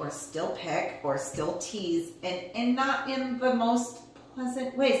bully or still pick or still tease and not in the most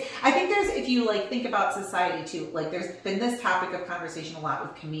pleasant ways. I think there's, if you like think about society too, like there's been this topic of conversation a lot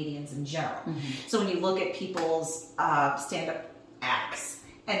with comedians in general. So when you look at people's stand-up acts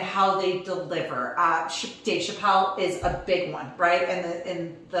and how they deliver, Dave Chappelle is a big one, right? And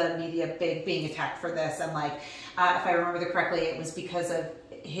in the media being attacked for this, and like if I remember correctly, it was because of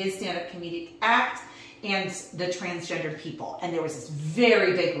his stand-up comedic act and the transgendered people, and there was this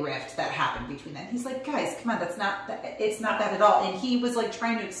very big rift that happened between them. He's like, guys, come on, it's not that at all. And he was like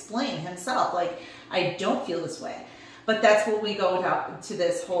trying to explain himself, like, I don't feel this way. But that's what we go to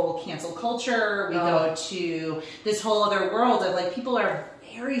this whole cancel culture. We go to this whole other world of like people are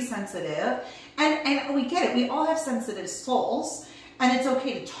very sensitive, and we get it. We all have sensitive souls, and it's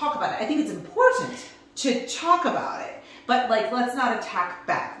okay to talk about it. I think it's important to talk about it. But like, let's not attack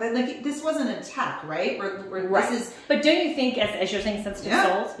back. Like, this wasn't an attack, right? This is. But don't you think, as you're saying, sensitive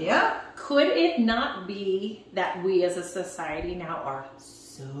souls? Yeah. Could it not be that we as a society now are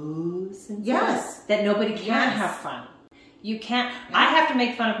so sensitive that nobody can have fun? You can't. Yeah. I have to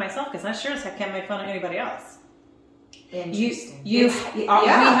make fun of myself because I sure as heck can't make fun of anybody else. Interesting. We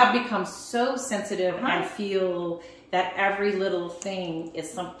have become so sensitive and feel that every little thing is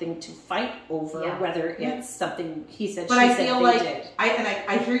something to fight over, whether it's something he said, but she I said, feel they like, did.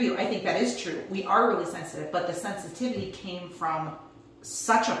 I hear you. I think that is true. We are really sensitive, but the sensitivity came from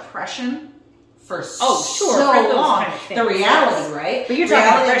such oppression for so long. Kind of things, the reality, right? But you're talking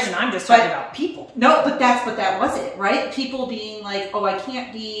about oppression. I'm just talking about people. No, but that was it, right? People being like, oh, I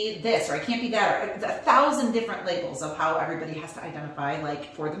can't be this or I can't be that, or 1,000 different labels of how everybody has to identify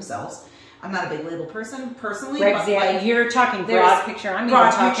like for themselves. I'm not a big label person personally, but like, you're talking broad picture. I'm even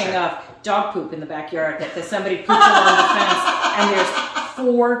talking of dog poop in the backyard that somebody pooped along the fence, and there's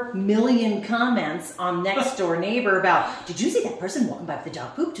 4 million comments on next door neighbor about, did you see that person walking by with the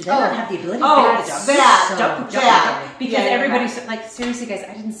dog poop? Do they not have the ability to pick the dog poop? Dog poop. Because everybody's like, seriously guys,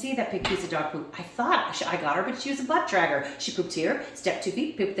 I didn't see that big piece of dog poop. I thought I got her, but she was a butt dragger. She pooped here, stepped 2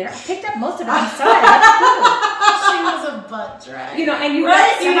 feet, pooped there. I picked up most of it inside. She was a butt dragger. You know, and you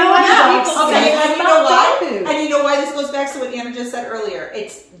right? you know what? Yeah. Okay, and you know why? And you know why this goes back to what Anna just said earlier.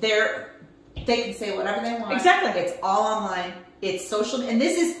 It's they can say whatever they want. Exactly. It's all online. It's social, and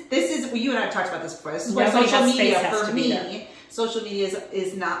this is well, you and I have talked about this before. This is where Nobody social has media space has for to be me. there. Social media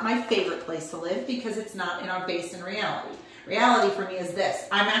is not my favorite place to live because it's not based in reality. Reality for me is this: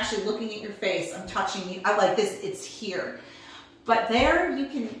 I'm actually looking at your face. I'm touching you. I like this. It's here. But there, you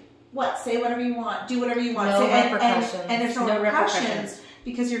can say whatever you want, do whatever you want. No repercussions. And there's no repercussions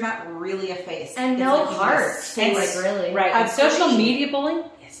because you're not really a face. And it's no like heart. Really. Right. And social media bullying.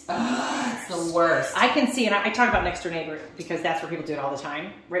 It's the worst. I can see, and I talk about next door neighbor because that's where people do it all the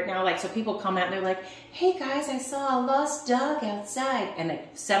time right now. Like, so people comment and they're like, hey guys, I saw a lost dog outside. And like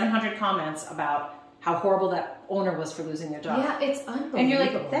 700 comments about how horrible that owner was for losing their dog. Yeah, it's unbelievable. And you're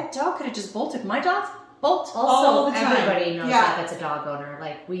like, that dog could have just bolted. My dog bolt. Also, the time. everybody knows that it's a dog owner.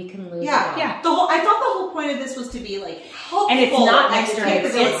 Like, we can lose a dog. Yeah. I thought the whole point of this was to be like helpful. And it's not next door neighbor.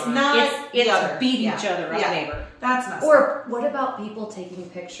 It's not it's beat each other up neighbor. That's not. Or what about people taking a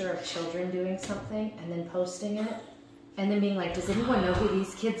picture of children doing something and then posting it? And then being like, does anyone know who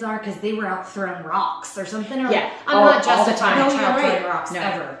these kids are? Because they were out throwing rocks or something. Or Yeah. Like, I'm not justifying No, a child you're right. throwing rocks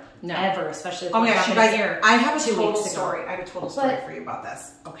ever. No. Ever, especially if Oh my we're gosh, you not guys! here I have a 2 total weeks ago. story. I have a total story for you about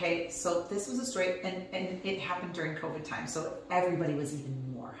this. Okay, so this was a story, and it happened during COVID time, so everybody was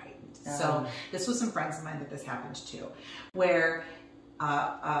even more heightened. So this was some friends of mine that this happened to, where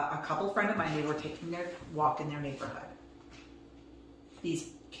a couple friend of mine, they were taking their walk in their neighborhood.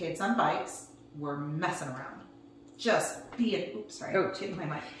 These kids on bikes were messing around, just being hitting my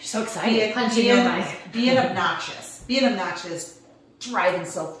mic. So excited, punching your mic, being obnoxious. Driving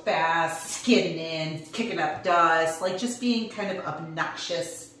so fast, skidding in, kicking up dust, like just being kind of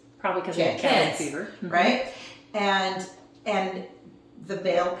obnoxious. Probably because they had cabin fever, right? And the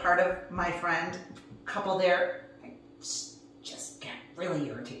male part of my friend couple there just got really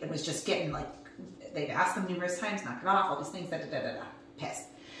irritated. It was just getting like they'd asked them numerous times, knock it off, all these things, pissed.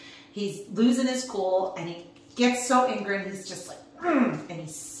 He's losing his cool, and he gets so angry, and he's just like, and he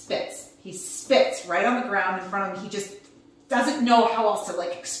spits. He spits right on the ground in front of him. He just doesn't know how else to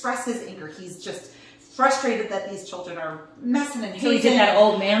like express his anger. He's just frustrated that these children are messing and hating. So he did that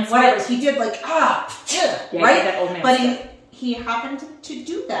old man whatever. He did like right? He did that old man but he happened to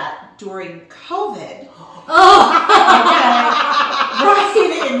do that during COVID.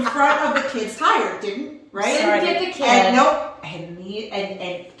 Right in front of the kid's tire, didn't Didn't get the kid. And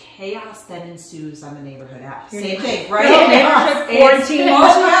and chaos then ensues on the neighborhood app. Same thing, right? Quarantine.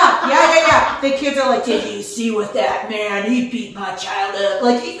 Yeah. The kids are like, did you see what that man? He beat my child up.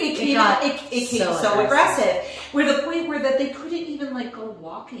 Like it became so aggressive. Where the point where that they couldn't even like go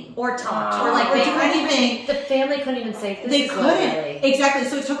walking or talk, or like they couldn't even. The family couldn't even say this. They couldn't exactly.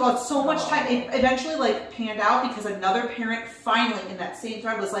 So it took so much time. It eventually like panned out because another parent finally in that same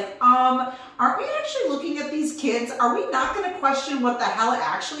thread was like, aren't we actually looking at these kids? Are we not going to question what the hell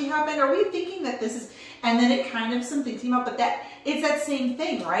actually happened? Are we thinking that this is? And then it kind of something came up, but it's that same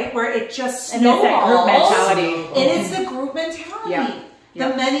thing, right? Where it just snowballs. And it's that group mentality. And it's the group mentality. The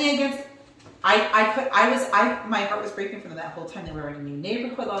many against. My heart was breaking for them that whole time. They were in a new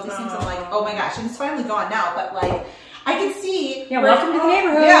neighborhood, all these things. I'm like, oh my gosh, and it's finally gone now. But like, I could see. Yeah, welcome to the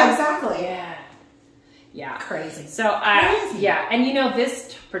neighborhood. Yeah, exactly. Yeah. Crazy. So and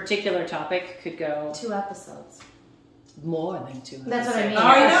this particular topic could go 2 episodes. More than 2 episodes. That's what I mean.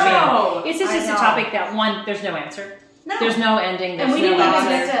 I know. It's just a topic that there's no answer. No. There's no ending. There's And we didn't no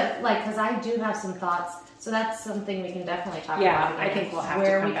even answer. get to because I do have some thoughts. So that's something we can definitely talk about. Yeah, I think we'll have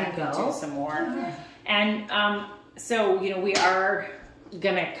to come back and do some more. Mm-hmm. And so we are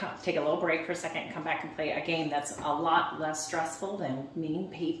gonna take a little break for a second and come back and play a game that's a lot less stressful than mean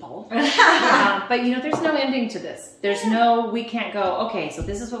people. But there's no ending to this. We can't go, okay, so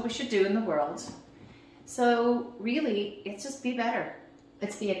this is what we should do in the world. So really, it's just be better.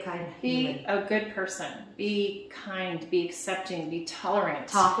 It's be a kind Be human. a good person. Be kind. Be accepting. Be tolerant.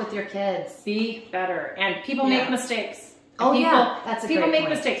 Talk with your kids. Be better. And people make mistakes. And people, that's a people great make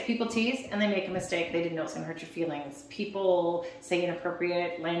point. mistakes. People tease and they make a mistake. They didn't know it's going to hurt your feelings. People say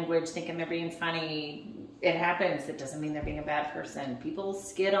inappropriate language, thinking they're being funny. It happens. It doesn't mean they're being a bad person. People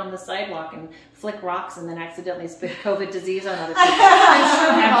skid on the sidewalk and flick rocks and then accidentally spit COVID disease on other people. I'm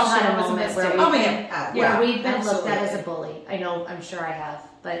sure we've all had a was a moment mistake. where we've been looked at absolutely. as a bully. I know, I'm sure I have,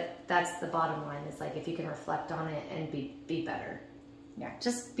 but that's the bottom line. Is like if you can reflect on it and be better. Yeah,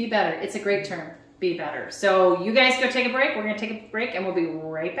 just be better. It's a great term. Be better. So you guys go take a break. We're going to take a break and we'll be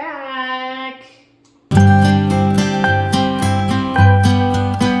right back.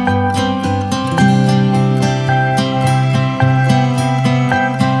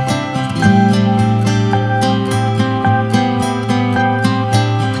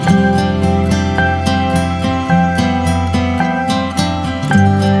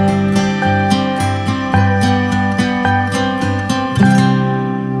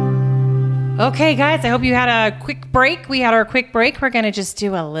 Okay, guys, I hope you had a quick break. We had our quick break. We're going to just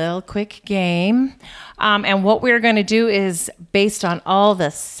do a little quick game. And what we're going to do is based on all the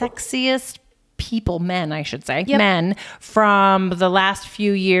sexiest people, men, I should say, men from the last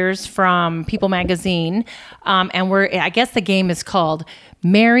few years from People Magazine. And I guess the game is called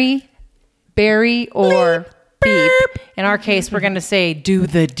Marry, Bury, or Beep. In our case, we're going to say do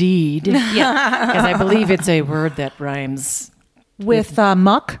the deed. Yeah, because I believe it's a word that rhymes With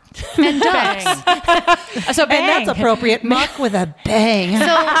muck. and bang. So bang. And that's appropriate. Muck with a bang.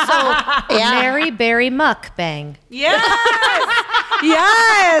 So Mary, Berry, Muck, bang. Yes.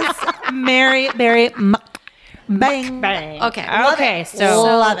 Yes. Mary, Berry, muck, bang. Bang. Okay. Okay. So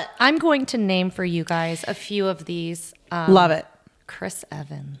Love it. I'm going to name for you guys a few of these. Love it. Chris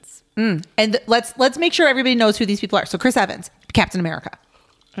Evans. And let's make sure everybody knows who these people are. So Chris Evans, Captain America.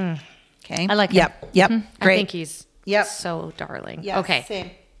 Okay. I like him. Yep. Great. I think he's so darling. Yes, Okay. same.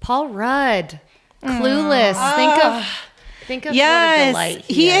 Paul Rudd. Clueless. Think of what a delight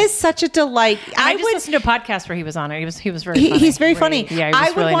he is such a delight. I just listened to a podcast where he was on it. He was very funny. He's very funny. Yeah, he was I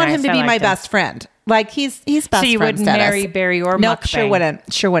would really want nice. him to I be my liked him. best friend. Like he's best friend. So you wouldn't status. marry, bury, or Nope,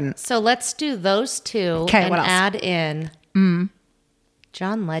 mukbang? sure wouldn't. So let's do those two Okay, and what else? add in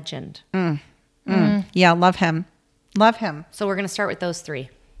John Legend. Yeah, love him. So we're going to start with those three.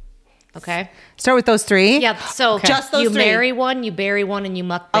 Okay? Start with those three. Yeah, so Just those you three. marry one, you bury one, and you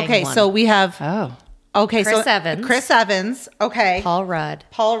mukbang Okay, one. so we have Oh. Chris Evans. Okay. Paul Rudd.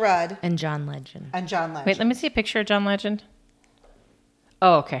 And John Legend. And John Legend. Wait, let me see a picture of John Legend.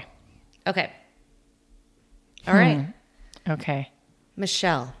 Oh, okay. Okay. All right. Okay.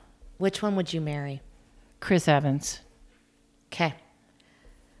 Michelle, which one would you marry? Chris Evans. Okay.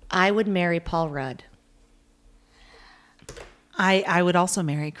 I would marry Paul Rudd. I would also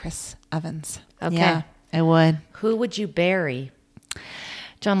marry Chris Evans. Okay. Yeah, I would. Who would you bury?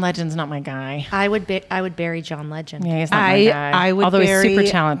 John Legend's not my guy. I would bury John Legend. Yeah, he's not my guy. I would Although bury, he's super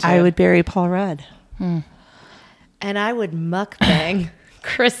talented. I would bury Paul Rudd. And I would mukbang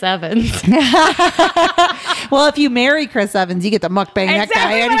Chris Evans. Well, if you marry Chris Evans, you get to mukbang that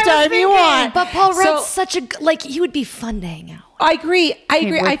guy Exactly what I was anytime you thinking. want. But Paul Rudd's such a he would be fun to hang out. I agree.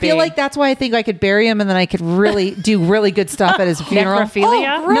 would I feel be. like that's why I think I could bury him and then I could really do really good stuff at his funeral.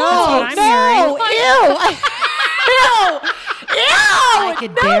 Necrophilia? Oh, That's what I'm hearing. Ew. I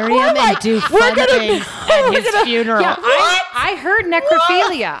could bury him and do fun things at his funeral. Yeah, I heard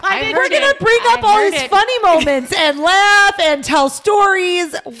necrophilia. We're going to bring up all his funny moments and laugh and tell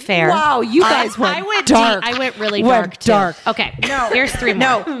stories. Fair. Wow, you guys went dark. I went really Went dark, too. dark. Okay, here's three more.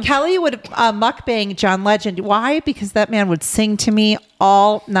 No, Kelly would mukbang John Legend. Why? Because that man would sing to me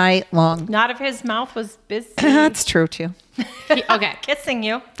all night long. Not if his mouth was busy. That's true too. Okay, Kissing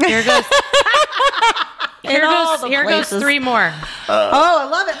you. here goes. all the Here goes places. three more. Oh, I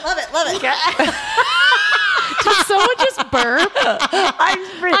love it. Did someone just burp?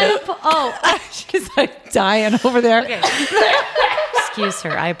 She's like dying over there. Excuse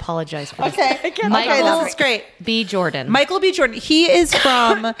her. I apologize for this. Okay, this is great. B. Jordan. Michael B. Jordan. He is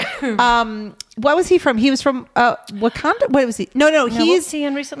from. What was he from? He was from Wakanda. What was he? No. What was he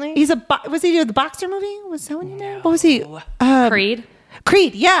in recently? He's was he the boxer movie? Was that one you know? What was he? Creed.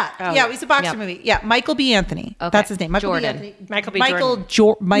 Creed. Yeah, Oh. yeah. He's a boxer Yep. movie. Yeah, Michael B. Anthony. Okay. That's his name. Michael Jordan. B. Anthony. Michael B. Michael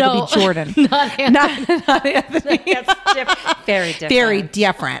Jordan. B. Jordan. Not Anthony. not Anthony. That's very different. Very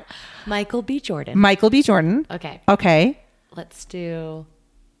different. Michael B. Jordan. Michael B. Jordan. Okay. Okay. Let's do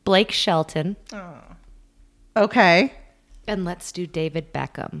Blake Shelton. Okay. And let's do David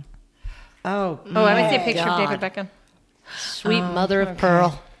Beckham. Oh. Oh, let me see a picture God. of David Beckham. Sweet mother of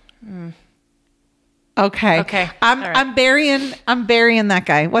pearl. Okay. Okay. I'm All right. I'm burying that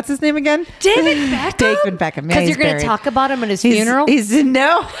guy. What's his name again? David Beckham? David Beckham. Yeah, Because he's you're going to buried. talk about him at his He's- funeral? He's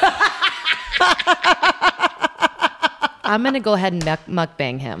no. I'm going to go ahead and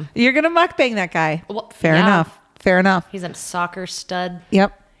mukbang him. You're gonna mukbang that guy. Well, Fair yeah. enough. Fair enough. He's a soccer stud.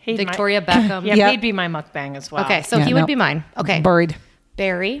 Yep. Victoria Beckham. Yeah, Yep. he'd be my mukbang as well. Okay, so Yeah, he would no. be mine. Okay. Buried.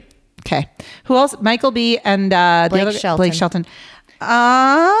 Barry. Okay. Who else? Michael B. and the Blake other Shelton. Blake Shelton.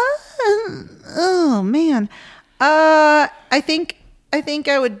 Oh man. I think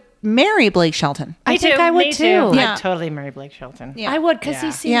I would marry Blake Shelton. I think I would Me too. Yeah. I'd totally marry Blake Shelton. Yeah. I would because he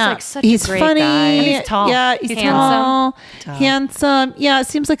Yeah. seems Yeah, like such he's a great funny. guy. And he's tall. Yeah, he's He's tall, handsome. Yeah,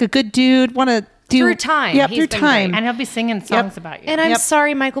 seems like a good dude. Want to do Through time, Yeah, he's through been time. great. And he'll be singing songs about you. And I'm Yep.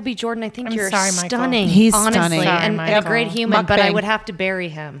 sorry, Michael B. Jordan. I think I'm you're sorry, Michael. stunning. He's honestly, stunning. Sorry, and a Michael. great human. But I Mukbang. would have to bury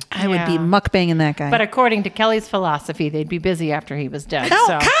him. I would be Yeah. mukbanging that guy. But according to Kelly's philosophy, they'd be busy after he was dead. no,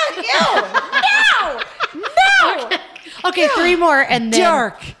 so. no. Okay, 3 more, and then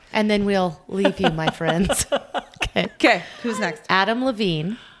Dark. and then we'll leave you, my friends. Okay. Okay, who's next? Adam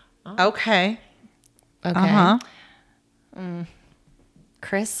Levine. Okay. Okay. Uh-huh.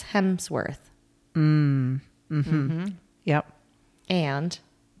 Chris Hemsworth Yep. and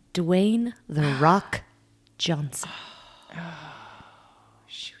Dwayne the Rock Johnson.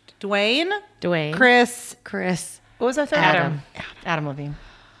 Dwayne, Dwayne. Chris. What was that third? Adam Levine.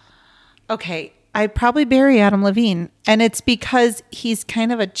 Okay, I'd probably bury Adam Levine, and it's because he's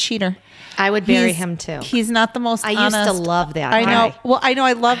kind of a cheater. I would bury He's- him too. He's not the most I used to honest. love that I know. guy. Well, I know.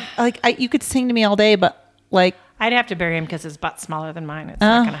 I love you could sing to me all day, but like, I'd have to bury him because his butt's smaller than mine. It's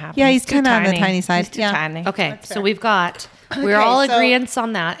not going to happen. yeah, he's too kinda on the tiny. tiny side. He's too Yeah. tiny. Okay, so we've got we're Okay, all so- agreeing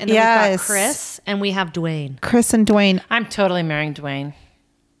on that, and then we've got Yes. Chris and we have Dwayne. Chris and Dwayne. I'm totally marrying Dwayne.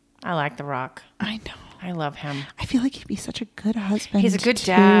 I like The Rock. I know. I love him. I feel like he'd be such a good husband. He's a good too.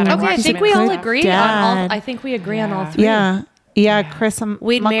 dad. I Okay, I watched think him we in all stuff. agree Dad. on all. I think we agree on all 3. Yeah, Chris.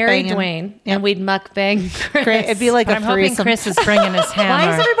 We'd marry mukbanging. Dwayne Yeah. and we'd mukbang Chris. Great. It'd be like But a I'm hoping threesome. Chris is bringing his hammer.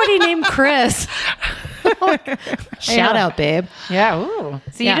 Why is everybody named Chris? Shout out, babe. Yeah, ooh.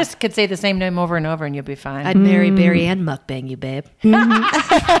 So Yeah. you just could say the same name over and over and you'll be fine. I'd marry Barry and mukbang you, babe. well,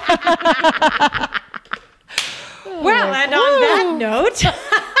 and on that note...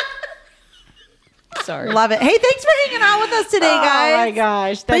 Sorry. Love it. Hey, thanks for hanging out with us today, guys. Oh my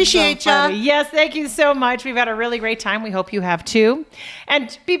gosh. That's Appreciate so ya. funny. Yes, thank you so much. We've had a really great time. We hope you have too.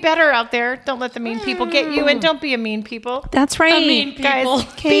 And be better out there. Don't let the mean people get you, and don't be a mean people. That's right. mean people.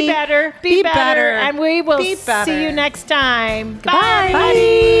 Guys, be better. Be better. And we will Be better. see you next time. Goodbye.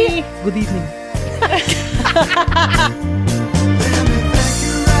 Bye. Good evening.